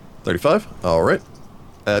 35. 35. All right.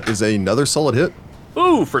 That is another solid hit.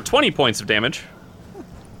 Ooh, for 20 points of damage.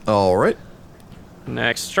 All right.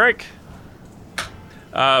 Next strike.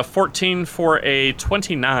 14 for a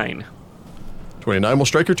 29. 29 will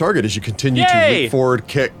strike your target as you continue to Yay! leap forward,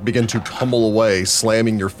 kick, begin to pummel away,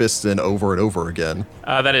 slamming your fists in over and over again.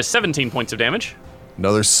 That is 17 points of damage.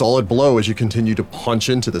 Another solid blow as you continue to punch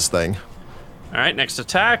into this thing. All right, next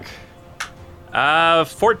attack.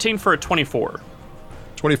 14 for a 24.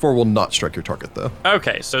 24 will not strike your target, though.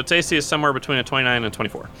 Okay, so its AC is somewhere between a 29 and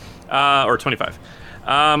 24. Or 25.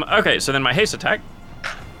 Okay, so then my haste attack.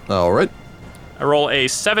 All right. I roll a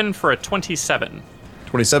 7 for a 27.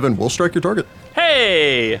 27 will strike your target. Hey!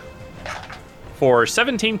 Yay! For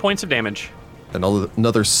 17 points of damage.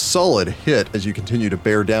 Another solid hit as you continue to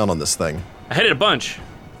bear down on this thing. I hit it a bunch.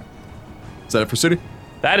 Is that it for Sudi?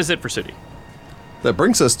 That is it for Sudi. That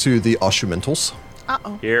brings us to the Oshumentals.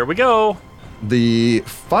 Uh-oh. Here we go. The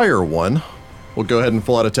fire one will go ahead and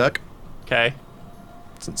full out attack, Okay.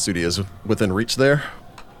 since Sudi is within reach there.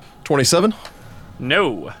 27,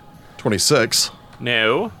 No. 26.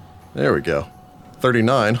 No. There we go.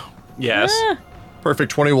 39. Yes.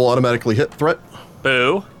 Perfect 20 will automatically hit threat.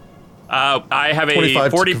 Boo. I have a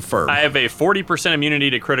 25 to 40. confirm. I have a 40% immunity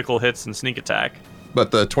to critical hits and sneak attack.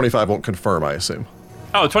 But the 25 won't confirm, I assume.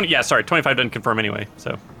 Oh, 20. Yeah, sorry. 25 doesn't confirm anyway.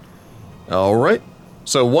 So. All right.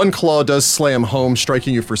 So one claw does slam home,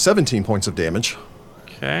 striking you for 17 points of damage.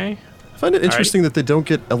 Okay. I find it interesting that they don't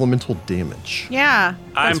get elemental damage. Yeah.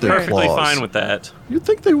 I'm their perfectly claws. fine with that. You'd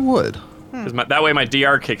think they would. Because that way my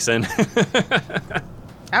DR kicks in.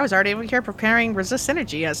 I was already over here preparing resist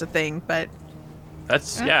energy as a thing, but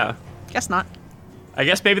That's yeah. guess not. I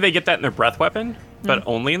guess maybe they get that in their breath weapon, but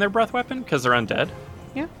only in their breath weapon because they're undead.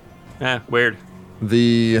 Yeah. Weird.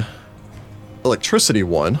 The electricity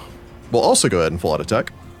one will also go ahead and full out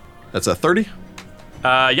attack. That's a 30.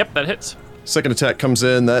 Yep, that hits. Second attack comes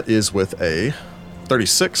in. That is with a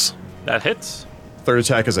 36. That hits. Third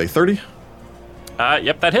attack is a 30.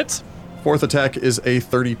 Yep, that hits. Fourth attack is a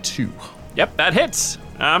 32. Yep, that hits.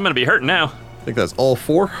 I'm gonna be hurting now. I think that's all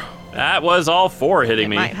four. That was all four hitting It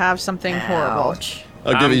me. might have something horrible. Ouch.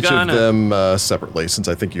 I'll give I'm each gonna- of them separately, since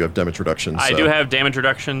I think you have damage reduction. I so- do have damage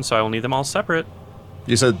reduction, so I will need them all separate.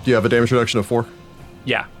 You said you have a damage reduction of 4?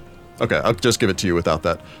 Yeah. Okay, I'll just give it to you without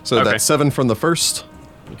that. So Okay. that's 7 from the first,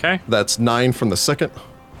 Okay. that's 9 from the second,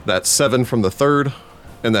 that's 7 from the third,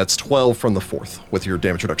 and that's 12 from the fourth, with your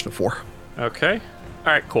damage reduction of 4. Okay.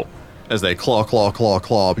 All right. Cool. As they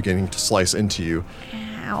claw, beginning to slice into you.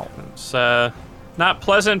 Ow. It's not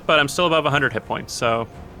pleasant, but I'm still above 100 hit points, so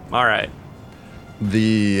all right.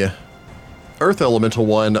 The Earth Elemental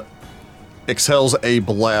one exhales a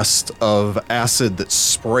blast of acid that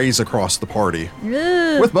sprays across the party.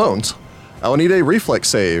 With bones. I'll need a reflex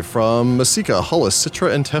save from Masika, Hollis,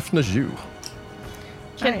 Citra, and Tefnaju.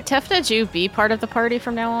 Can Right. Tefna Jew be part of the party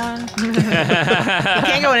from now on? You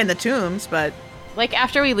can't go in the tombs, but Like,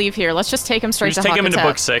 after we leave here, let's just take him straight Just to take him into Hakatep.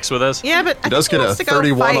 book 6 with us. yeah, but He does get a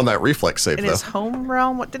 31 on that reflex save, in though. his home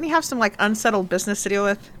realm. What didn't he have some like unsettled business to deal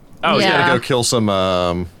with? Oh He's yeah. gotta Yeah. go kill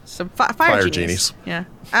some, Some Fire fire genies. Yeah.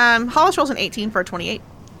 Hollis rolls an 18 for a 28.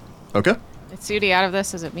 okay. Is Sudi out of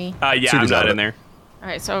this? Is it me? Yeah, I'm Sudi's out not of in it. there. All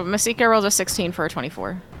right, so Masika rolled a 16 for a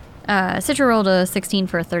 24. Citra rolled a 16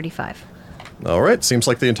 for a 35. Alright, seems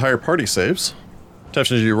like the entire party saves.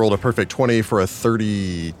 Tefnaju rolled a perfect 20 for a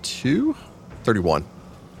 32? 31.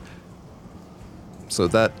 So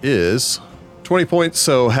that is 20 points,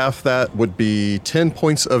 so half that would be 10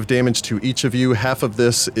 points of damage to each of you. Half of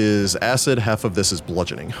this is acid, half of this is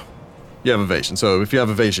bludgeoning. You have evasion, so if you have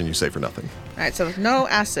evasion, you save for nothing. All right, so no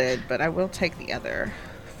acid, but I will take the other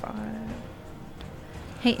 5.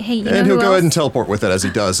 Hey, you know And he'll who go else? ahead and teleport with it as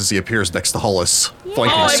he does, as he appears next to Hollis,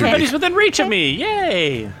 flanking Oh, Sudi. everybody's within reach of me!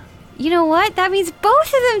 Yay! You know what? That means both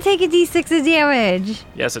of them take a d6 of damage.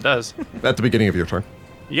 Yes, it does. At the beginning of your turn.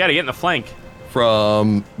 You got to get in the flank.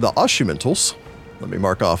 From the Oshumentals, let me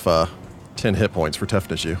mark off 10 hit points for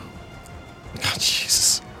Tefnaju. God,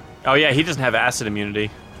 Jesus. Oh yeah, he doesn't have acid immunity.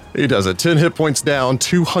 He does it. 10 hit points down,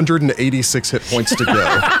 286 hit points to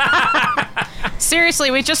go. Seriously,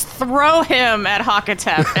 we just throw him at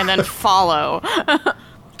Hakatep and then follow.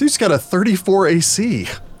 Dude's got a 34 AC.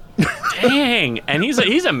 Dang, and he's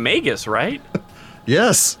a magus, right?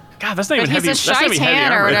 Yes. God, that's not even But he's heavy. a That's not even heavy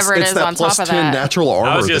Shaitan or armor. whatever. It's is that on plus top of 10 that. natural armor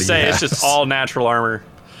I was gonna that say he it's has. just all natural armor.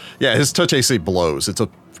 Yeah, his touch AC blows. It's a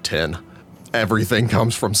 10. Everything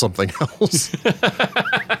comes from something else.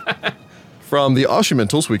 From the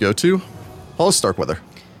Oshumentals, we go to Hollis Starkweather.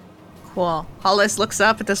 Cool. Hollis looks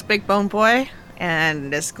up at this big bone boy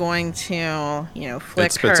and is going to, flick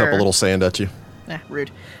It spits her. up a little sand at you.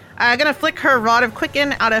 Rude. Gonna flick her Rod of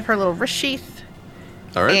Quicken out of her little wrist sheath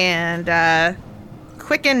All right. and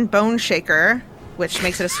Quicken Bone Shaker, which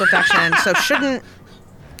makes it a swift action, so shouldn't.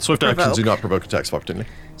 Swift actions provoke. do not provoke attacks of opportunity.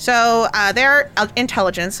 So they're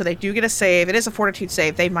intelligence, so they do get a save. It is a fortitude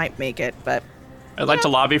save. They might make it, but I'd like to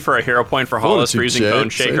lobby for a hero point for Hollis for using Fortitude Bone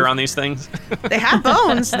Shaker save. on these things. they have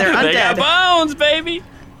bones. They're They got undead, bones, baby.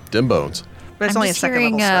 Dim bones. but it's I'm only a just second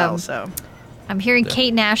level hearing, spell. So I'm hearing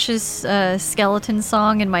Kate Nash's skeleton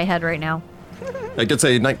song in my head right now. It gets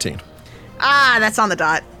a 19. that's on the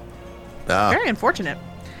dot. Ah, Very unfortunate.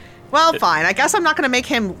 Well, fine. I guess I'm not going to make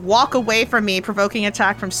him walk away from me, provoking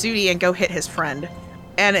attack from Sudi, and go hit his friend.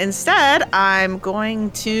 And instead, I'm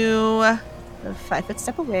going to a 5-foot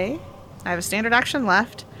step away. I have a standard action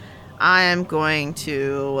left. I am going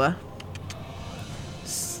to...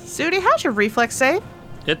 Sudi, how's your reflex save?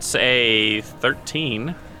 It's a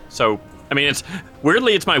 13. So, I mean,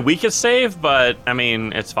 it's my weakest save, but I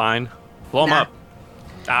mean, it's fine. Blow him Nah.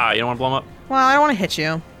 up. You don't want to blow him up? Well, I don't want to hit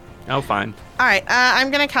you. Oh, fine. All right,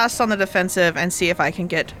 I'm going to cast on the defensive and see if I can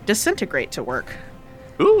get Disintegrate to work.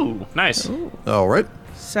 Ooh, nice. All right.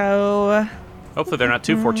 So, Hopefully they're not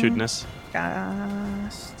too fortuitous.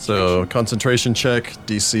 So concentration check.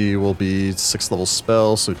 DC will be 6th level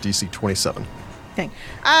spell, so DC 27. Okay.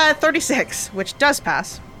 36, which does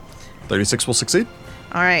pass. 36 will succeed.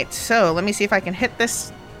 All right, so let me see if I can hit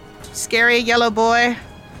this scary yellow boy.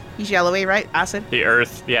 He's yellowy, right? Acid. The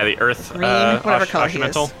earth. Green, whatever color he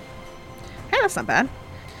is. Oshimental. Hey, that's not bad.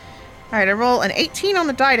 All right, I roll an 18 on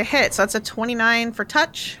the die to hit, so that's a 29 for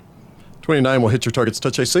touch. 29 will hit your target's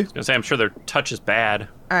touch AC. I was gonna say, I'm sure their touch is bad.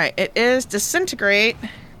 All right, it is Disintegrate.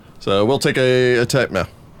 So we'll take a attack. No,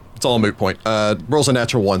 it's all a moot point. Rolls a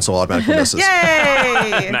natural 1, so automatically misses.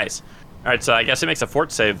 Yay! Nice. All right, so I guess it makes a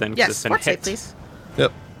fort save then. 'Cause Yes, it's been fort save, hit. please.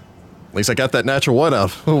 Yep. At least I got that natural 1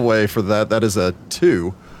 out of the way for that. That is a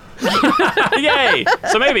 2. Yay!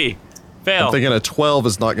 So maybe fail. I'm thinking a 12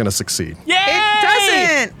 is not going to succeed. Yay! It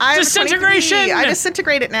doesn't! I have a 23. Disintegration! I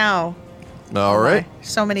disintegrate it now. All right.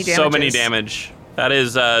 So many damage. So many damage. That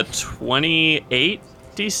is 28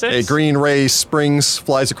 d6. A green ray springs,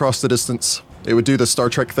 flies across the distance. It would do the Star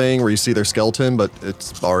Trek thing where you see their skeleton, but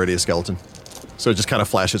it's already a skeleton. So it just kind of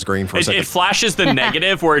flashes green for a second. It flashes the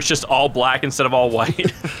negative where it's just all black instead of all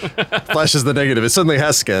white. Flashes the negative. It suddenly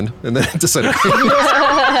has skin, and then it disintegrates.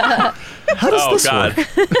 How does Oh this god. work?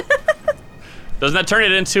 Doesn't that turn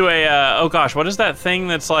it into a oh gosh, what is that thing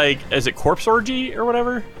that's like, is it corpse orgy or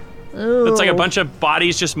whatever? It's like a bunch of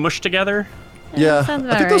bodies just mushed together? Yeah, sounds I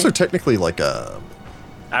about think those right. are technically like a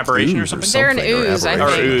Aberration or ooze something? They're an something, or ooze, I aberration. Or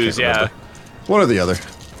think. ooze, Can't yeah. remember. One or the other.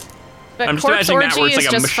 But I'm just corpse imagining that where orgy it's is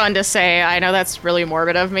like a just mush- fun to say. I know that's really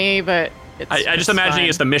morbid of me, but it's I just it's imagining fun.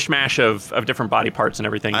 it's the mishmash of different body parts and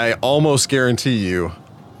everything. I almost guarantee you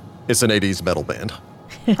it's an 80s metal band.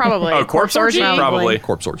 Probably. Oh, corpse orgy? Probably.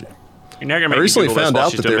 Corpse Orgy. You're not gonna make I me recently Google this found while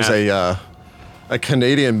out she's that doing there's math. a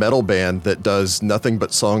Canadian metal band that does nothing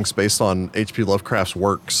but songs based on H.P. Lovecraft's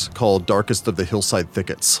works called Darkest of the Hillside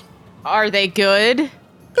Thickets. Are they good?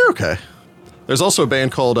 They're okay. There's also a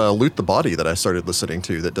band called Loot the Body that I started listening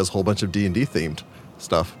to that does a whole bunch of D&D themed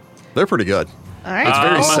stuff. They're pretty good. All right. It's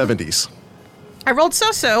very Um, 70s. I rolled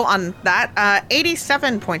so-so on that.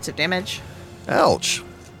 87 points of damage. Ouch.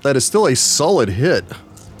 That is still a solid hit.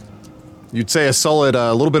 You'd say a solid,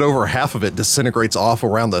 a little bit over half of it disintegrates off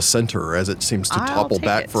around the center as it seems to I'll topple take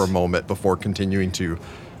back it. for a moment before continuing to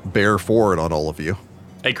bear forward on all of you.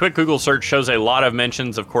 A quick Google search shows a lot of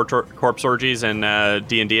mentions of corpse orgies and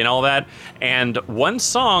D&D and all that, and one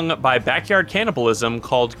song by Backyard Cannibalism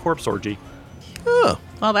called Corpse Orgy. Oh,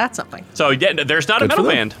 Well, that's something. So yeah, there's not a Good for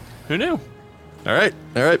metal them. band. Who knew? all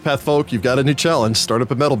right, Pathfolk, you've got a new challenge. Start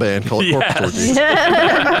up a metal band called Corpse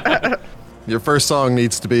Yes. Orgy. Your first song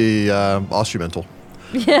needs to be Oshumental.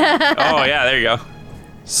 Oh yeah, there you go.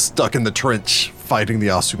 Stuck in the trench, fighting the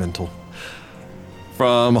Oshumental.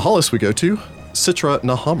 From Hollis, we go to Citra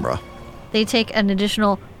Nahamra. They take an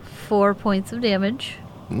additional 4 points of damage.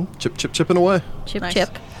 Chip, chip, chipping away. Chip, Nice.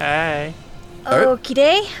 chip. Hey, All right. Okie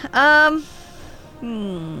day.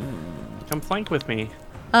 come flank with me.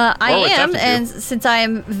 I Or with am, Tefnaju. and since I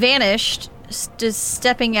am vanished, does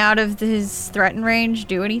stepping out of his threaten range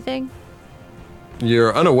do anything?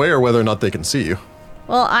 You're unaware whether or not they can see you.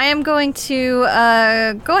 Well, I am going to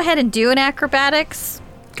go ahead and do an acrobatics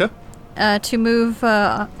Okay. to move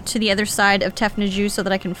to the other side of Tefnaju so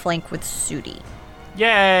that I can flank with Sudi.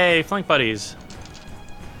 Yay, flank buddies.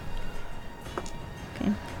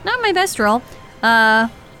 Okay. Not my best roll. I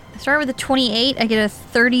start with a 28. I get a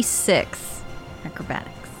 36 acrobatics.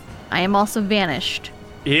 I am also vanished.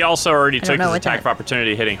 He also already don't took know his what attack that- of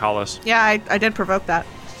opportunity hitting Hollis. Yeah, I did provoke that.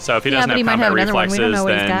 So if he Yeah, doesn't but he have might combat have another one. We don't reflexes, know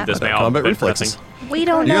what he's then got. this may all Combat been for reflexes. nothing. We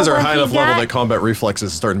don't You know guys are what high he enough level got. that combat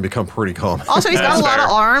reflexes is starting to become pretty common. Also, he's got That's a lot fair.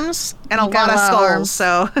 of arms and a He got lot of a lot of skulls,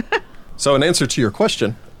 arms. so... So in answer to your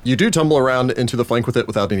question, you do tumble around into the flank with it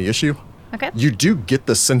without any issue. Okay. You do get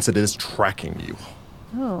the sense that it is tracking you.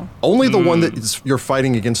 Oh. Only the one that you're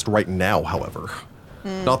fighting against right now, however.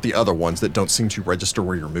 Not the other ones that don't seem to register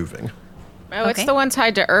where you're moving. Oh, Okay. it's the one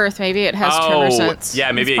tied to Earth. Maybe it has tremor Oh, sense.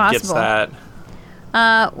 yeah, maybe It's it gets possible.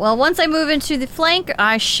 that. Well, once I move into the flank,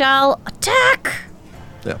 I shall attack.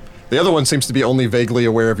 Yeah. The other one seems to be only vaguely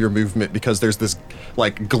aware of your movement because there's this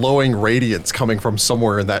like glowing radiance coming from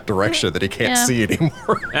somewhere in that direction that he can't Yeah. see anymore.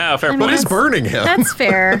 Oh, fair I mean, What point. is burning him? That's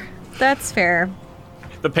fair. That's fair.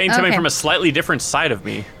 The pain's coming Okay. from a slightly different side of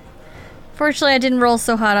me. Fortunately, I didn't roll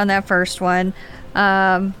so hot on that first one.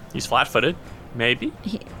 He's flat-footed, maybe.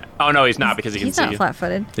 Oh no, he's not because he can He's see not you.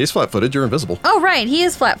 flat-footed. He's flat-footed. You're invisible. Oh, right, he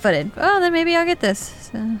is flat-footed. Oh, then maybe I'll get this.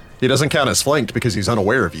 So- He doesn't count as flanked because he's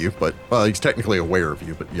unaware of you, but, well, he's technically aware of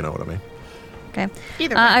you, but you know what I mean. Okay.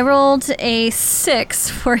 Either way. I rolled a 6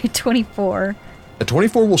 for a 24. A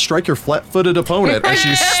 24 will strike your flat-footed opponent as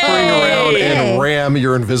you spring around and ram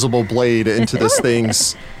your invisible blade into this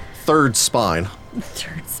thing's third spine.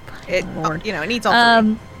 Third spine. It, Lord. it needs all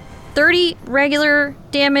three. 30 regular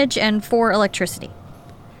damage and 4 electricity.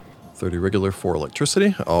 30 regular, 4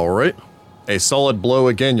 electricity. All right. A solid blow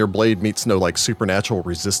again. Your blade meets no like supernatural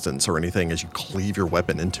resistance or anything as you cleave your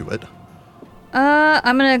weapon into it.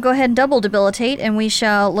 I'm gonna go ahead and double debilitate, and we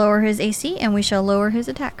shall lower his AC, and we shall lower his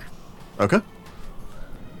attack. Okay.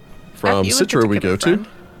 From You would Citra get we give a go to friend.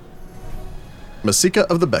 Masika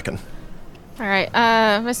of the Beacon. All right.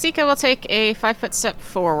 Masika will take a 5-foot step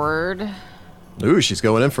forward. Ooh, she's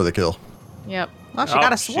going in for the kill. Yep. Well, she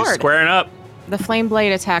got a She's sword. squaring up. The flame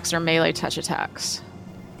blade attacks are melee touch attacks.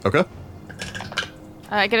 Okay.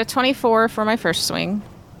 I get a 24 for my first swing.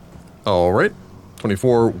 All right.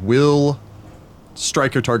 24 will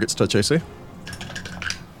strike your target's touch AC.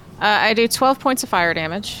 I do 12 points of fire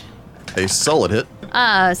damage. A solid hit.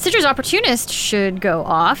 Citra's Opportunist should go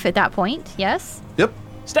off at that point, yes? Yep.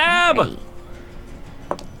 Stab! Alrighty.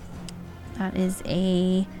 That is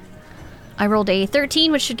I rolled a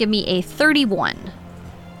 13, which should give me a 31.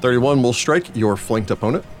 31 will strike your flanked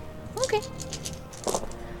opponent. Okay.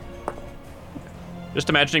 Just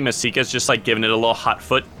imagining Masika's just like giving it a little hot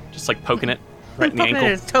foot, just like poking it right in the Poking ankle.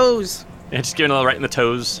 at its toes. Yeah, just giving it a little right in the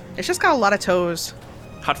toes. It's just got a lot of toes.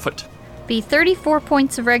 Hot foot. Be 34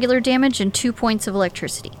 points of regular damage and 2 points of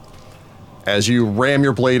electricity. As you ram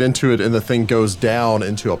your blade into it and the thing goes down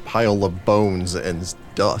into a pile of bones and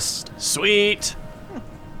dust. Sweet.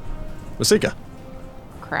 Masika.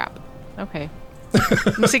 Crap. Okay.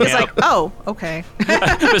 Masika's Yeah. like, oh, okay.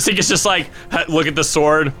 Masika's just like, look at the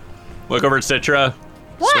sword. Look over at Citra.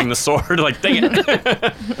 Swing the sword. Like, dang it.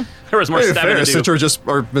 There was more Hey, stabbing fair, to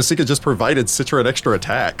do. Masika just provided Citra an extra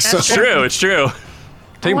attack. So It's true. It's true.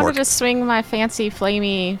 I teamwork. wanted to swing my fancy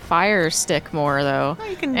flamey fire stick more, though. Well,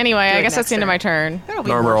 you can Anyway, do I it guess that's the end of my next turn. There'll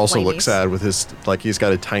be Narmer more also flamies looks sad with his, like, he's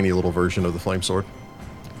got a tiny little version of the flame sword.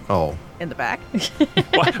 Oh. in the back.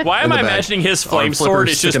 Why am the I back. imagining his Arm flame sword?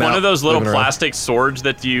 flippers It's just sticking one out, of those little moving around. plastic swords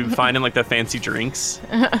that you find in like the fancy drinks.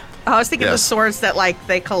 I was thinking Yes. the swords that like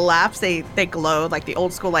they collapse, they glow like the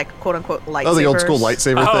old school like quote unquote lightsabers. Oh, the old school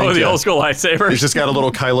lightsaber Oh, thing. the old school lightsaber. He's just got a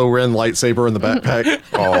little Kylo Ren lightsaber in the backpack.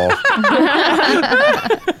 Oh.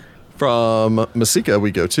 From Masika,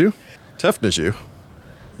 we go to Tefnaju.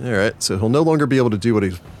 All right, so he'll no longer be able to do what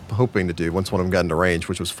he's hoping to do once one of them got into range,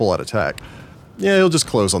 which was full out attack. Yeah, he'll just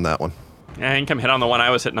close on that one. Yeah, he can come hit on the one I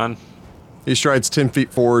was hitting on. He strides 10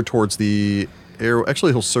 feet forward towards the arrow.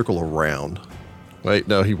 Actually, he'll circle around. Wait,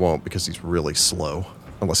 no, he won't because he's really slow.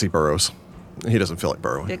 Unless he burrows. He doesn't feel like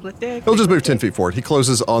burrowing. Diglett dig. He'll just move Diglett 10 dig. feet forward. He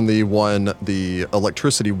closes on the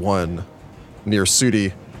electricity one near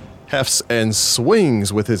Sudi, hefts and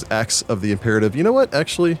swings with his Axe of the Imperative. You know what?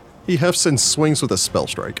 Actually, he hefts and swings with a spell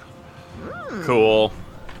strike. Cool.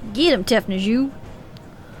 Get him, Tefnaju.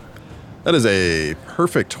 That is a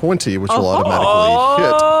perfect 20, which will automatically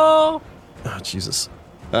hit. Oh, Oh, Jesus.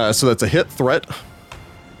 So that's a hit threat.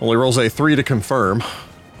 Only rolls a 3 to confirm.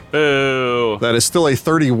 boo. That is still a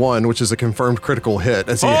 31, which is a confirmed critical hit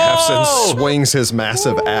as he hefts and swings his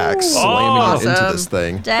massive axe, slamming it into Awesome. this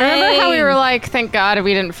thing. Dang. Remember how we were like, thank God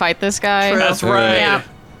we didn't fight this guy? True. That's right. Yeah.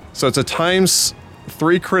 So it's a times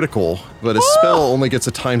 3 critical, but his spell only gets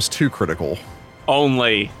a times 2 critical.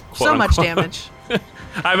 Only. So quote, much unquote. damage.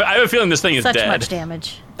 I have a feeling this thing is Such dead. much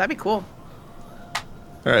damage. That'd be cool.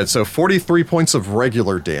 All right, so 43 points of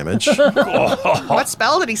regular damage. What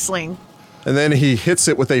spell did he sling? And then he hits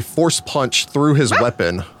it with a force punch through his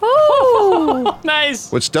weapon,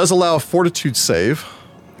 Nice. which does allow a fortitude save.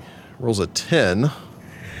 Rolls a 10.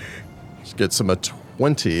 Which gets him a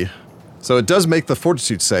 20. So it does make the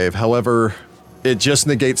fortitude save. However, it just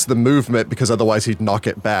negates the movement because otherwise he'd knock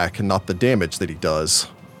it back and not the damage that he does.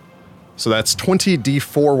 So that's 20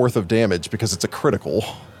 d4 worth of damage because it's a critical.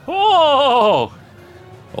 Oh.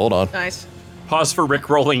 Hold on. Nice. Pause for Rick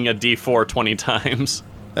rolling a d4 20 times.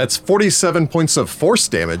 That's 47 points of force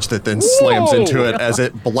damage that then slams Whoa. into it as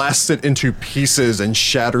it blasts it into pieces and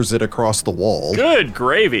shatters it across the wall. Good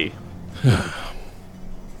gravy.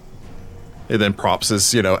 It then props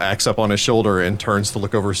his, axe up on his shoulder and turns to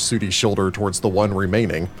look over Sudi's shoulder towards the one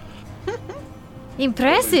remaining.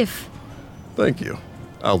 Impressive. Thank you.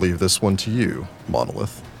 I'll leave this one to you,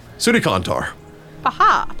 Monolith. Sudi Kantar.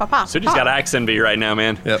 Paha, papa. Sudi's got axe envy right now,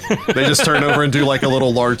 man. Yep. They just turn over and do like a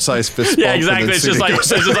little large-sized fist bump. Yeah, and exactly. then It's just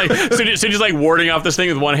Sudi like goes- Sudi's like warding off this thing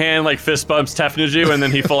with one hand, like fist bumps Tefnaju, and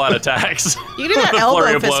then he full out attacks. You can do that With a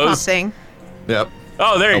flurry elbow of fist bump blows. thing. Yep.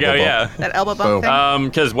 Oh, there you go. Elbow Yeah. bump. That elbow Boom. bump thing.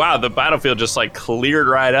 Because wow, the battlefield just like cleared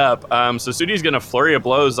right up. So Sudi's gonna flurry of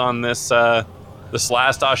blows on this last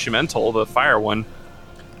Oshimental, the fire one.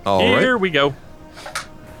 All Here right. we go.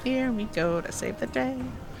 Here we go to save the day.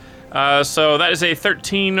 So that is a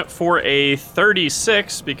 13 for a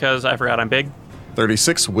 36 because I forgot I'm big.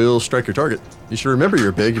 36 will strike your target. You should remember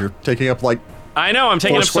you're big. You're taking up like I know I'm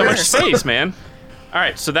taking 4 up so much squares. space, man. All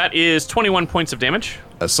right, so that is 21 points of damage.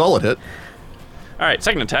 a solid hit. All right,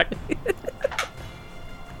 second attack.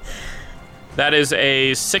 That is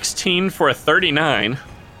a 16 for a 39.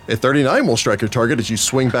 A 39 will strike your target as you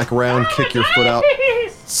swing back around, kick your foot out,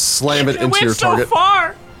 slam it into your target.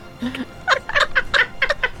 far.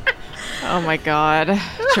 Oh my god.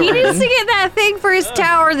 He needs to get that thing for his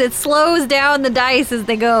tower that slows down the dice as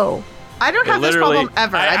they go. I don't have this problem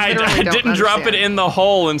ever. I literally don't didn't drop it understand. in the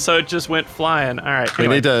hole, and so it just went flying. All right. We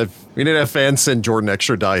anyway. need to have fans send Jordan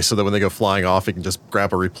extra dice so that when they go flying off, he can just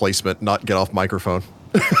grab a replacement, not get off microphone.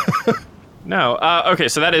 No. Okay,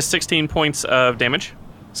 so that is 16 points of damage.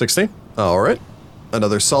 16. All right.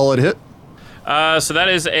 Another solid hit. So that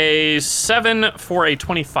is a 7 for a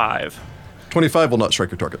 25. 25 will not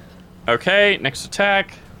strike your target. Okay, next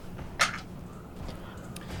attack.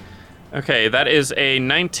 Okay, that is a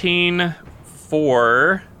 19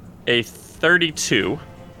 for a 32.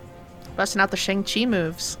 Busting out the Shang-Chi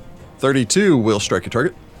moves. 32 will strike your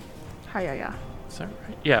target. Hi-ya-ya. Is that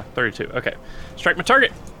right? Yeah, 32. Okay. Strike my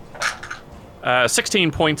target.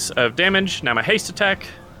 16 points of damage. Now my haste attack.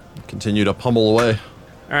 Continue to pummel away.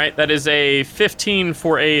 All right, that is a 15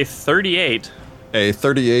 for a 38 A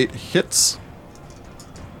 38 hits.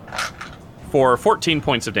 for 14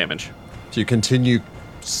 points of damage. So you continue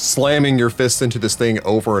slamming your fist into this thing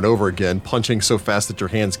over and over again, punching so fast that your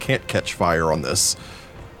hands can't catch fire on this.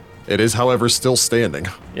 It is, however, still standing,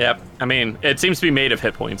 Yep. I mean, it seems to be made of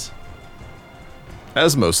hit points.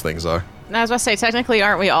 as most things are. And I was about to say, technically,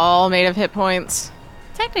 aren't we all made of hit points?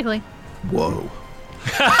 Technically. Whoa.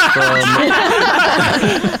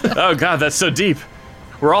 Oh god, that's so deep.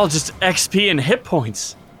 We're all just XP and hit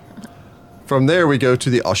points. From there, we go to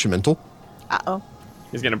the Oshimental. Uh-oh.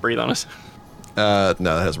 He's gonna breathe on us. No, that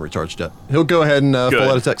hasn't recharged yet. He'll go ahead and full Good.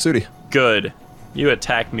 out attack Sudi. Good. You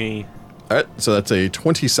attack me. All right, so that's a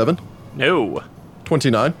 27, No.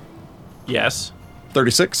 29, Yes.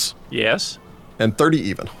 36, Yes. and 30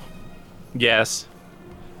 even. Yes.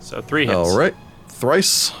 So 3 hits. All right,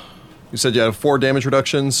 thrice. You said you had a 4 damage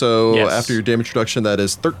reduction, so Yes. after your damage reduction, that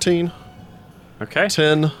is 13, Okay.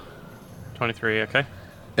 10, 23. Okay.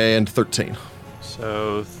 and 13.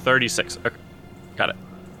 So 36. Okay. Got it.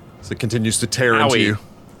 So it continues to tear into Owie. you.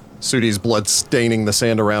 Sudi's blood staining the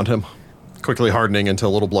sand around him, quickly hardening into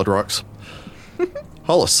little blood rocks.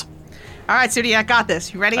 Hollis. All right, Sudi, I got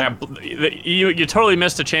this. You ready? You totally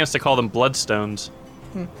missed a chance to call them bloodstones.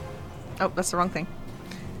 Oh, that's the wrong thing.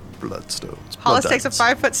 Bloodstones. Hollis takes a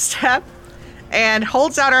 5-foot step and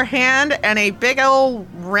holds out her hand, and a big old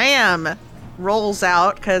ram rolls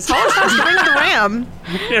out because Hollis has the ring of the ram.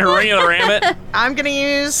 Yeah, ring of the ram it. I'm gonna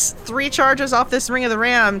use 3 charges off this ring of the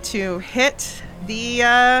ram to hit the,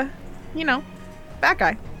 bad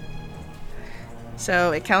guy.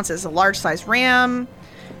 So it counts as a large-sized ram.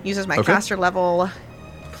 Uses my Okay. caster level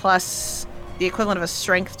plus the equivalent of a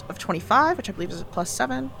strength of 25, which I believe is a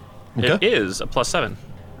 +7. It Okay. is a +7.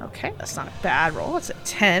 Okay, that's not a bad roll. It's a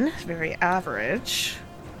 10, very average.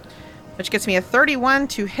 Which gets me a 31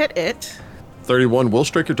 to hit it. 31 will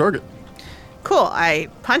strike your target. Cool. I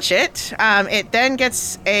punch it. It then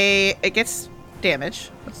gets damage.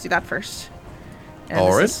 Let's do that first. And All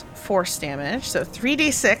this right. is force damage. So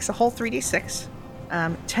 3d6, a whole 3d6.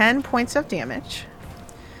 10 points of damage.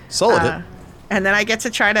 Solid hit. And then I get to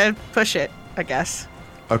try to push it, I guess.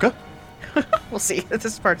 Okay. We'll see.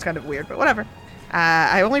 This part's kind of weird, but whatever.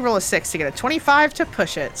 I only roll a 6 to get a 25 to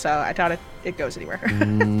push it, so I doubt it goes anywhere.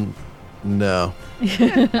 No.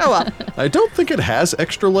 Oh well. I don't think it has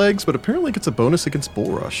extra legs, but apparently it gets a bonus against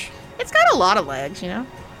Bull Rush. It's got a lot of legs, you know?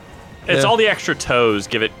 It's Yeah. all the extra toes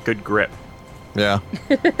give it good grip. Yeah.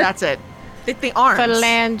 That's it. The arms.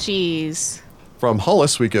 Phalanges. From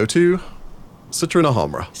Hollis, we go to Citrina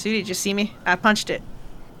Hamra. Sudi, did you see me? I punched it.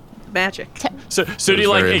 Magic. So was he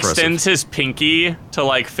like very impressive. extends his pinky to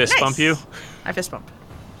like fist bump you. I fist bump.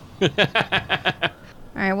 All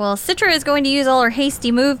right, well, Citra is going to use all her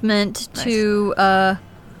hasty movement to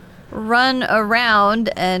run around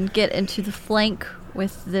and get into the flank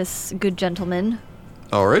with this good gentleman.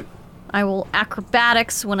 All right. I will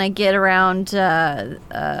acrobatics when I get around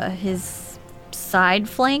his side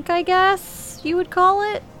flank, I guess you would call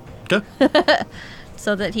it, Okay.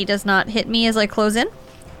 so that he does not hit me as I close in. All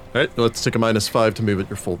right, let's take a -5 to move at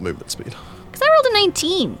your full movement speed. Because I rolled a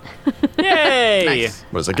 19. Yay! Nice.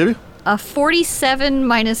 What does that give you? A 47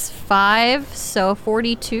 minus 5, so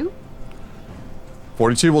 42.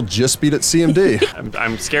 42 will just beat at CMD.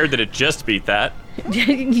 I'm scared that it just beat that.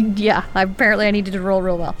 Yeah, apparently I needed to roll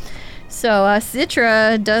real well. So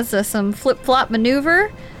Citra does some flip-flop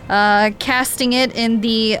maneuver, casting it in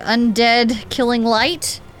the undead killing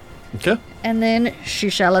light, Okay. and then she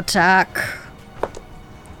shall attack.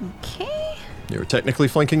 Okay. You're technically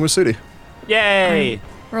flanking with Sudi. Yay!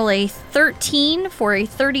 Roll a 13 for a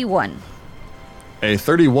 31. A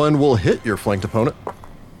 31 will hit your flanked opponent.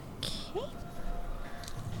 Okay.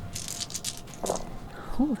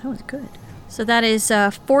 Oh, that was good. So that is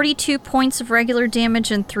 42 points of regular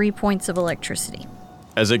damage and 3 points of electricity.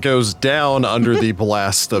 As it goes down under the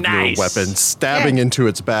blast of Nice. your weapon, stabbing Yeah. into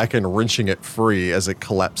its back and wrenching it free as it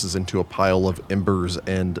collapses into a pile of embers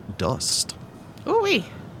and dust. Ooh-wee.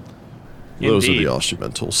 Those are Indeed. the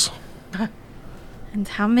Oshumentals. And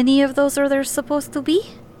how many of those are there supposed to be?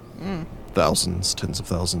 Thousands, tens of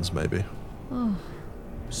thousands, maybe.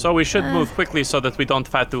 So we should move quickly so that we don't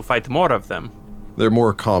have to fight more of them. They're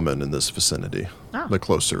more common in this vicinity, Oh. the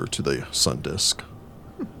closer to the sun disk.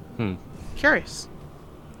 Curious.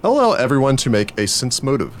 I'll allow everyone to make a sense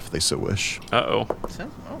motive if they so wish. Uh-oh. So,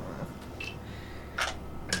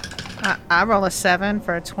 I roll a 7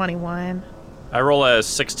 for a 21. I roll a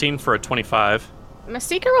 16 for a 25.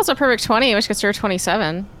 Mystica rolls a perfect 20, which gets her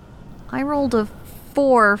 27. I rolled a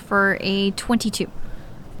 4 for a 22.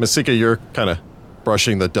 Masika, you're kind of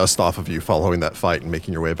brushing the dust off of you following that fight and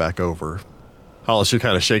making your way back over. Hollis, you're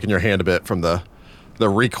kind of shaking your hand a bit from the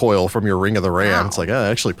recoil from your Ring of the Ram. Ow. It's like, it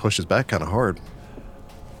actually pushes back kind of hard.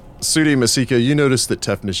 Sudi, Masika, you notice that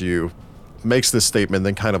Tefnaju makes this statement,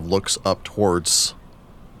 then kind of looks up towards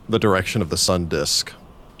the direction of the sun disk.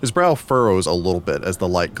 His brow furrows a little bit as the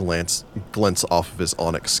light glints off of his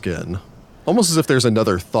onyx skin. Almost as if there's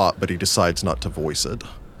another thought, but he decides not to voice it.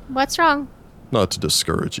 What's wrong? Not to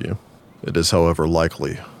discourage you. It is, however,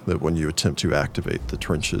 likely that when you attempt to activate the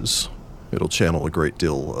trenches, it'll channel a great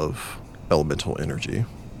deal of elemental energy,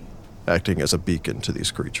 acting as a beacon to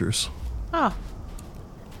these creatures. Oh,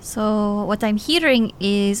 So what I'm hearing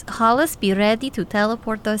is Hollis be ready to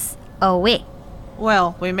teleport us away.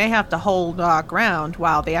 well, we may have to hold our ground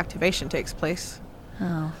while the activation takes place.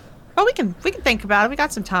 Oh. But we can think about it. We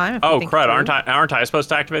got some time. If we Oh think crud! through. Aren't I supposed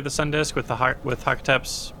to activate the sun disk with with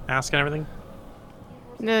Hakatep's mask and everything?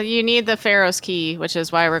 No, you need the Pharaoh's key, which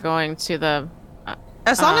is why we're going to the.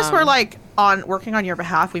 As long as we're like working on your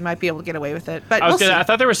behalf, we might be able to get away with it. But I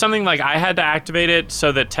thought there was something like I had to activate it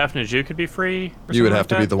so that Tefnaju could be free. or You would something have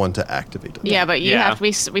to like be that? the one to activate it. Yeah, but you Yeah. have.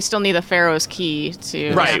 We still need the Pharaoh's key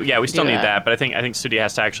to. Right. Yeah, we still do need that, but I think Sudi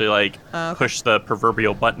has to actually like push the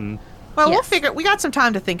proverbial button. Well, we'll Yes. figure. We got some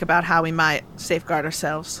time to think about how we might safeguard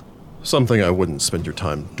ourselves. Something I wouldn't spend your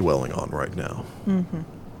time dwelling on right now.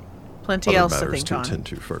 Plenty Other else to matters think to on. attend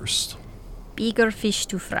to first. Bigger fish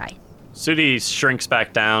to fry. Sudi shrinks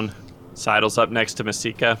back down, sidles up next to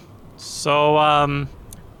Masika. So,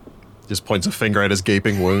 Just points a finger at his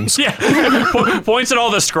gaping wounds. yeah, points at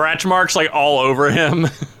all the scratch marks like all over him.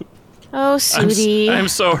 Oh, Sudi. I'm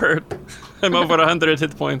so hurt. I'm over 100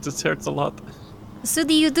 hit points. It hurts a lot.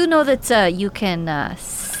 Sudi, you do know that you can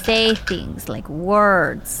say things like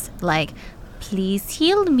words like, please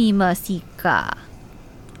heal me, Masika.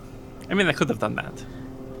 I mean, I could have done that.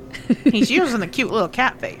 He's using the cute little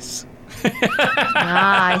cat face.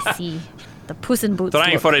 Ah, I see. The Puss in Boots.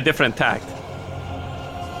 Trying look. for a different tact.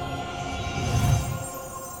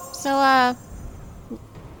 So,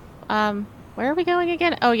 where are we going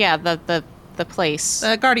again? Oh yeah, the place.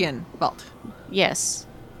 The Guardian Vault. Yes.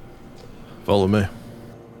 Follow me.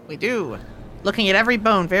 We do. Looking at every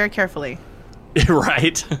bone very carefully.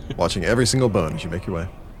 Right. Watching every single bone as you make your way.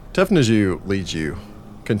 Tefnaju leads you,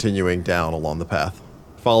 continuing down along the path,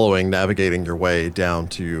 navigating your way down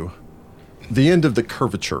to the end of the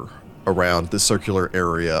curvature around the circular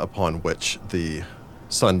area upon which the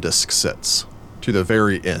sun disk sits, to the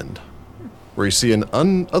very end, where you see an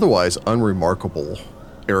otherwise unremarkable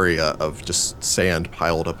area of just sand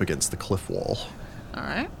piled up against the cliff wall. All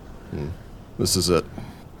right. This is it.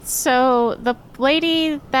 So the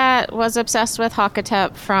lady that was obsessed with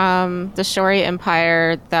Hakatep from the Shori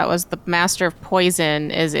Empire, that was the master of poison,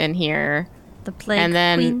 is in here, The plague and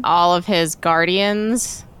then queen. all of his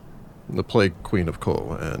guardians. The Plague Queen of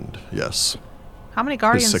Ko, and yes, How many his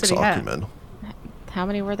Guardians 6 did he have? Akumen. How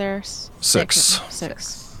many were there? 6.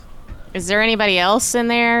 6. Is there anybody else in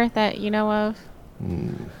there that you know of?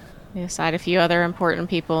 Aside a few other important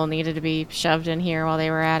people needed to be shoved in here while they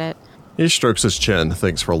were at it. He strokes his chin,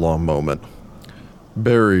 thinks for a long moment.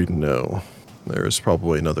 Buried, no. There is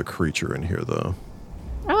probably another creature in here, though.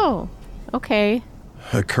 Oh, okay.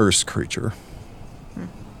 A cursed creature.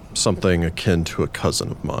 Something akin to a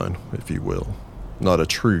cousin of mine, if you will. Not a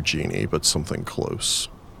true genie, but something close.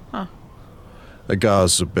 Huh.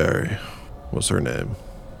 Agazuberi was her name.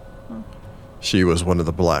 She was one of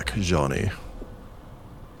the Black Johnny.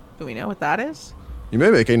 Do we know what that is? You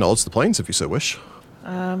may make a knowledge of the plains if you so wish.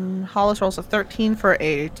 Hollis rolls a 13 for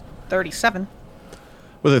a 37.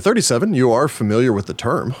 With a 37, you are familiar with the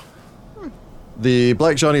term. The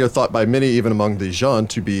Black Johnny are thought by many, even among the Jean,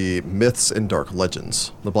 to be myths and dark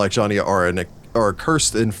legends. The Black Johnny are a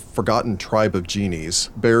cursed and forgotten tribe of genies,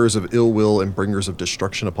 bearers of ill will and bringers of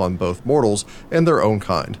destruction upon both mortals and their own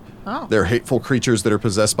kind. Oh. They're hateful creatures that are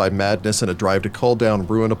possessed by madness and a drive to call down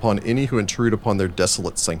ruin upon any who intrude upon their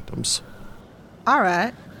desolate sanctums. All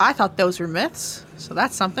right. I thought those were myths, so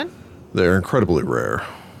that's something. They're incredibly rare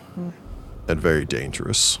and very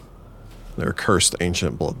dangerous. They're a cursed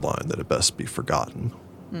ancient bloodline that had best be forgotten,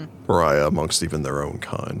 pariah amongst even their own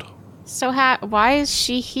kind. So why is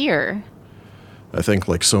she here? I think,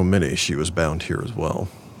 like so many, she was bound here as well.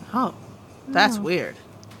 Oh, that's weird.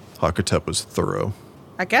 Hakotep was thorough.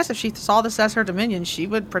 I guess if she saw this as her dominion, she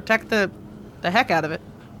would protect the heck out of it.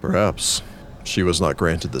 Perhaps she was not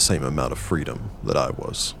granted the same amount of freedom that I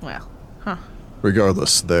was. Well, huh.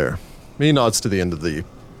 Regardless, there. He nods to the end of the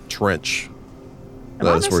trench. Am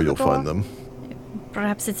I That is where missing you'll the door? find them.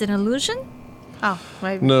 Perhaps it's an illusion? Oh,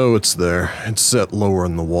 maybe. No, it's there. It's set lower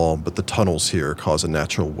in the wall, but the tunnels here cause a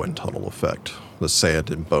natural wind tunnel effect. The sand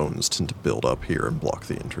and bones tend to build up here and block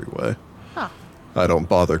the entryway. Huh. I don't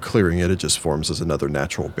bother clearing it, it just forms as another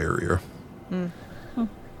natural barrier.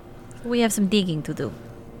 We have some digging to do.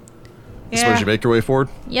 I suppose you make your way forward?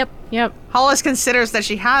 Yep. Yep. Hollis considers that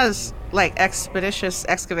she has, like, expeditious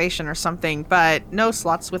excavation or something, but no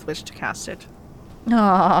slots with which to cast it.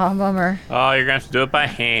 Aw, bummer. Oh, you're going to have to do it by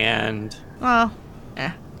hand. Well,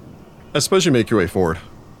 I suppose you make your way forward.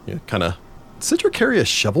 You kind of... Did you carry a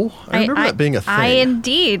shovel? I remember that being a thing. I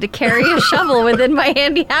indeed carry a shovel within my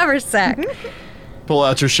handy haversack. Pull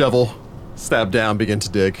out your shovel, stab down, begin to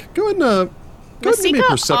dig. Go ahead and give me a Masika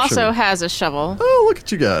perception. also has a shovel. Oh, look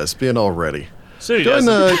at you guys being all ready. So he Go ahead,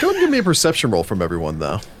 does. and, go ahead and give me a perception roll from everyone,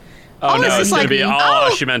 though. Oh, this no, is it's going like- to be all oh.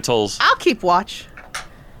 Oshimentals. I'll keep watch.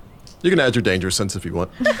 You can add your danger sense if you want.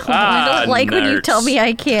 I don't like when you nerds. tell me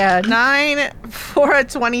I can. 9 for a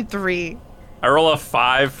 23. I roll a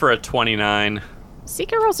 5 for a 29.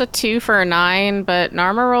 Sika rolls a 2 for a 9, but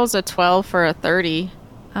Narma rolls a 12 for a 30.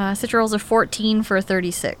 Citra rolls a 14 for a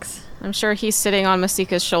 36. I'm sure he's sitting on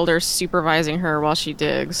Masika's shoulders supervising her while she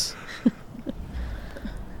digs.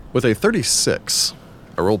 With a 36,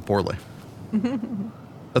 I rolled poorly.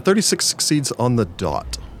 A 36 succeeds on the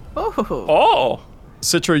dot. Oh. Oh!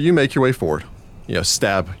 Citra, you make your way forward. You know,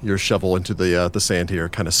 stab your shovel into the sand here,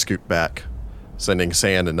 kind of scoot back, sending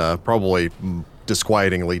sand and probably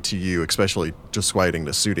disquietingly to you, especially disquieting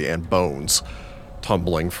to Sudi and Bones,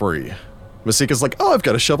 tumbling free. Masika's like, oh, I've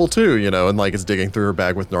got a shovel too, you know, and like is digging through her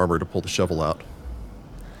bag with Narmer to pull the shovel out.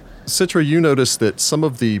 Citra, you notice that some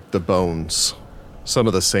of the bones, some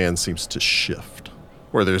of the sand seems to shift,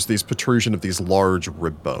 where there's these protrusion of these large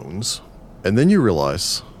rib bones. And then you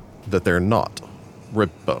realize that they're not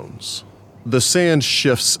rib bones. The sand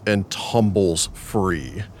shifts and tumbles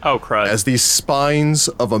free Oh, crud. as these spines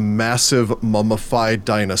of a massive mummified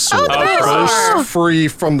dinosaur dinosaur! burst free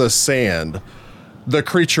from the sand. The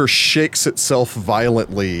creature shakes itself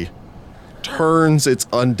violently, turns its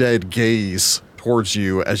undead gaze towards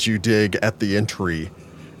you as you dig at the entry,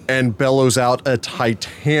 and bellows out a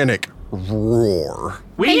titanic roar.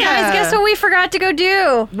 Hey guys, guess what we forgot to go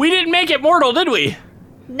do? We didn't make it mortal, did we?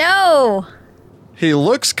 No. He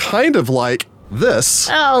looks kind of like this.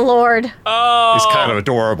 Oh, Lord. Oh! He's kind of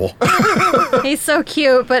adorable. He's so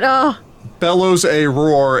cute, but oh. Bellows a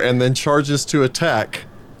roar and then charges to attack.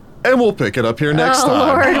 And we'll pick it up here next Oh, time.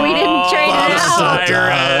 Lord, we didn't train it out.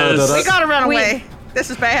 Cyrus. We gotta run We- away.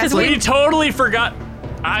 This is bad. We totally forgot.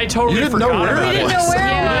 I totally You didn't know forgot where about it it. was. We didn't know where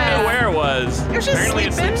I didn't know where it was. It was just Apparently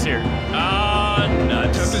it sleeping. sleeps here. Oh,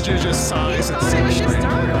 nuts. Just as you just sighs and Thought it was sings just straight.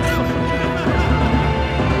 dark.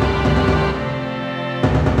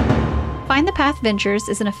 Find the Path Ventures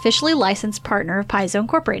is an officially licensed partner of Paizo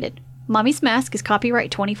Incorporated. Mommy's Mask is copyright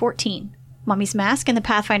 2014. Mommy's Mask and the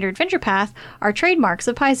Pathfinder Adventure Path are trademarks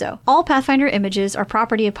of Paizo. All Pathfinder images are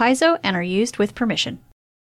property of Paizo and are used with permission.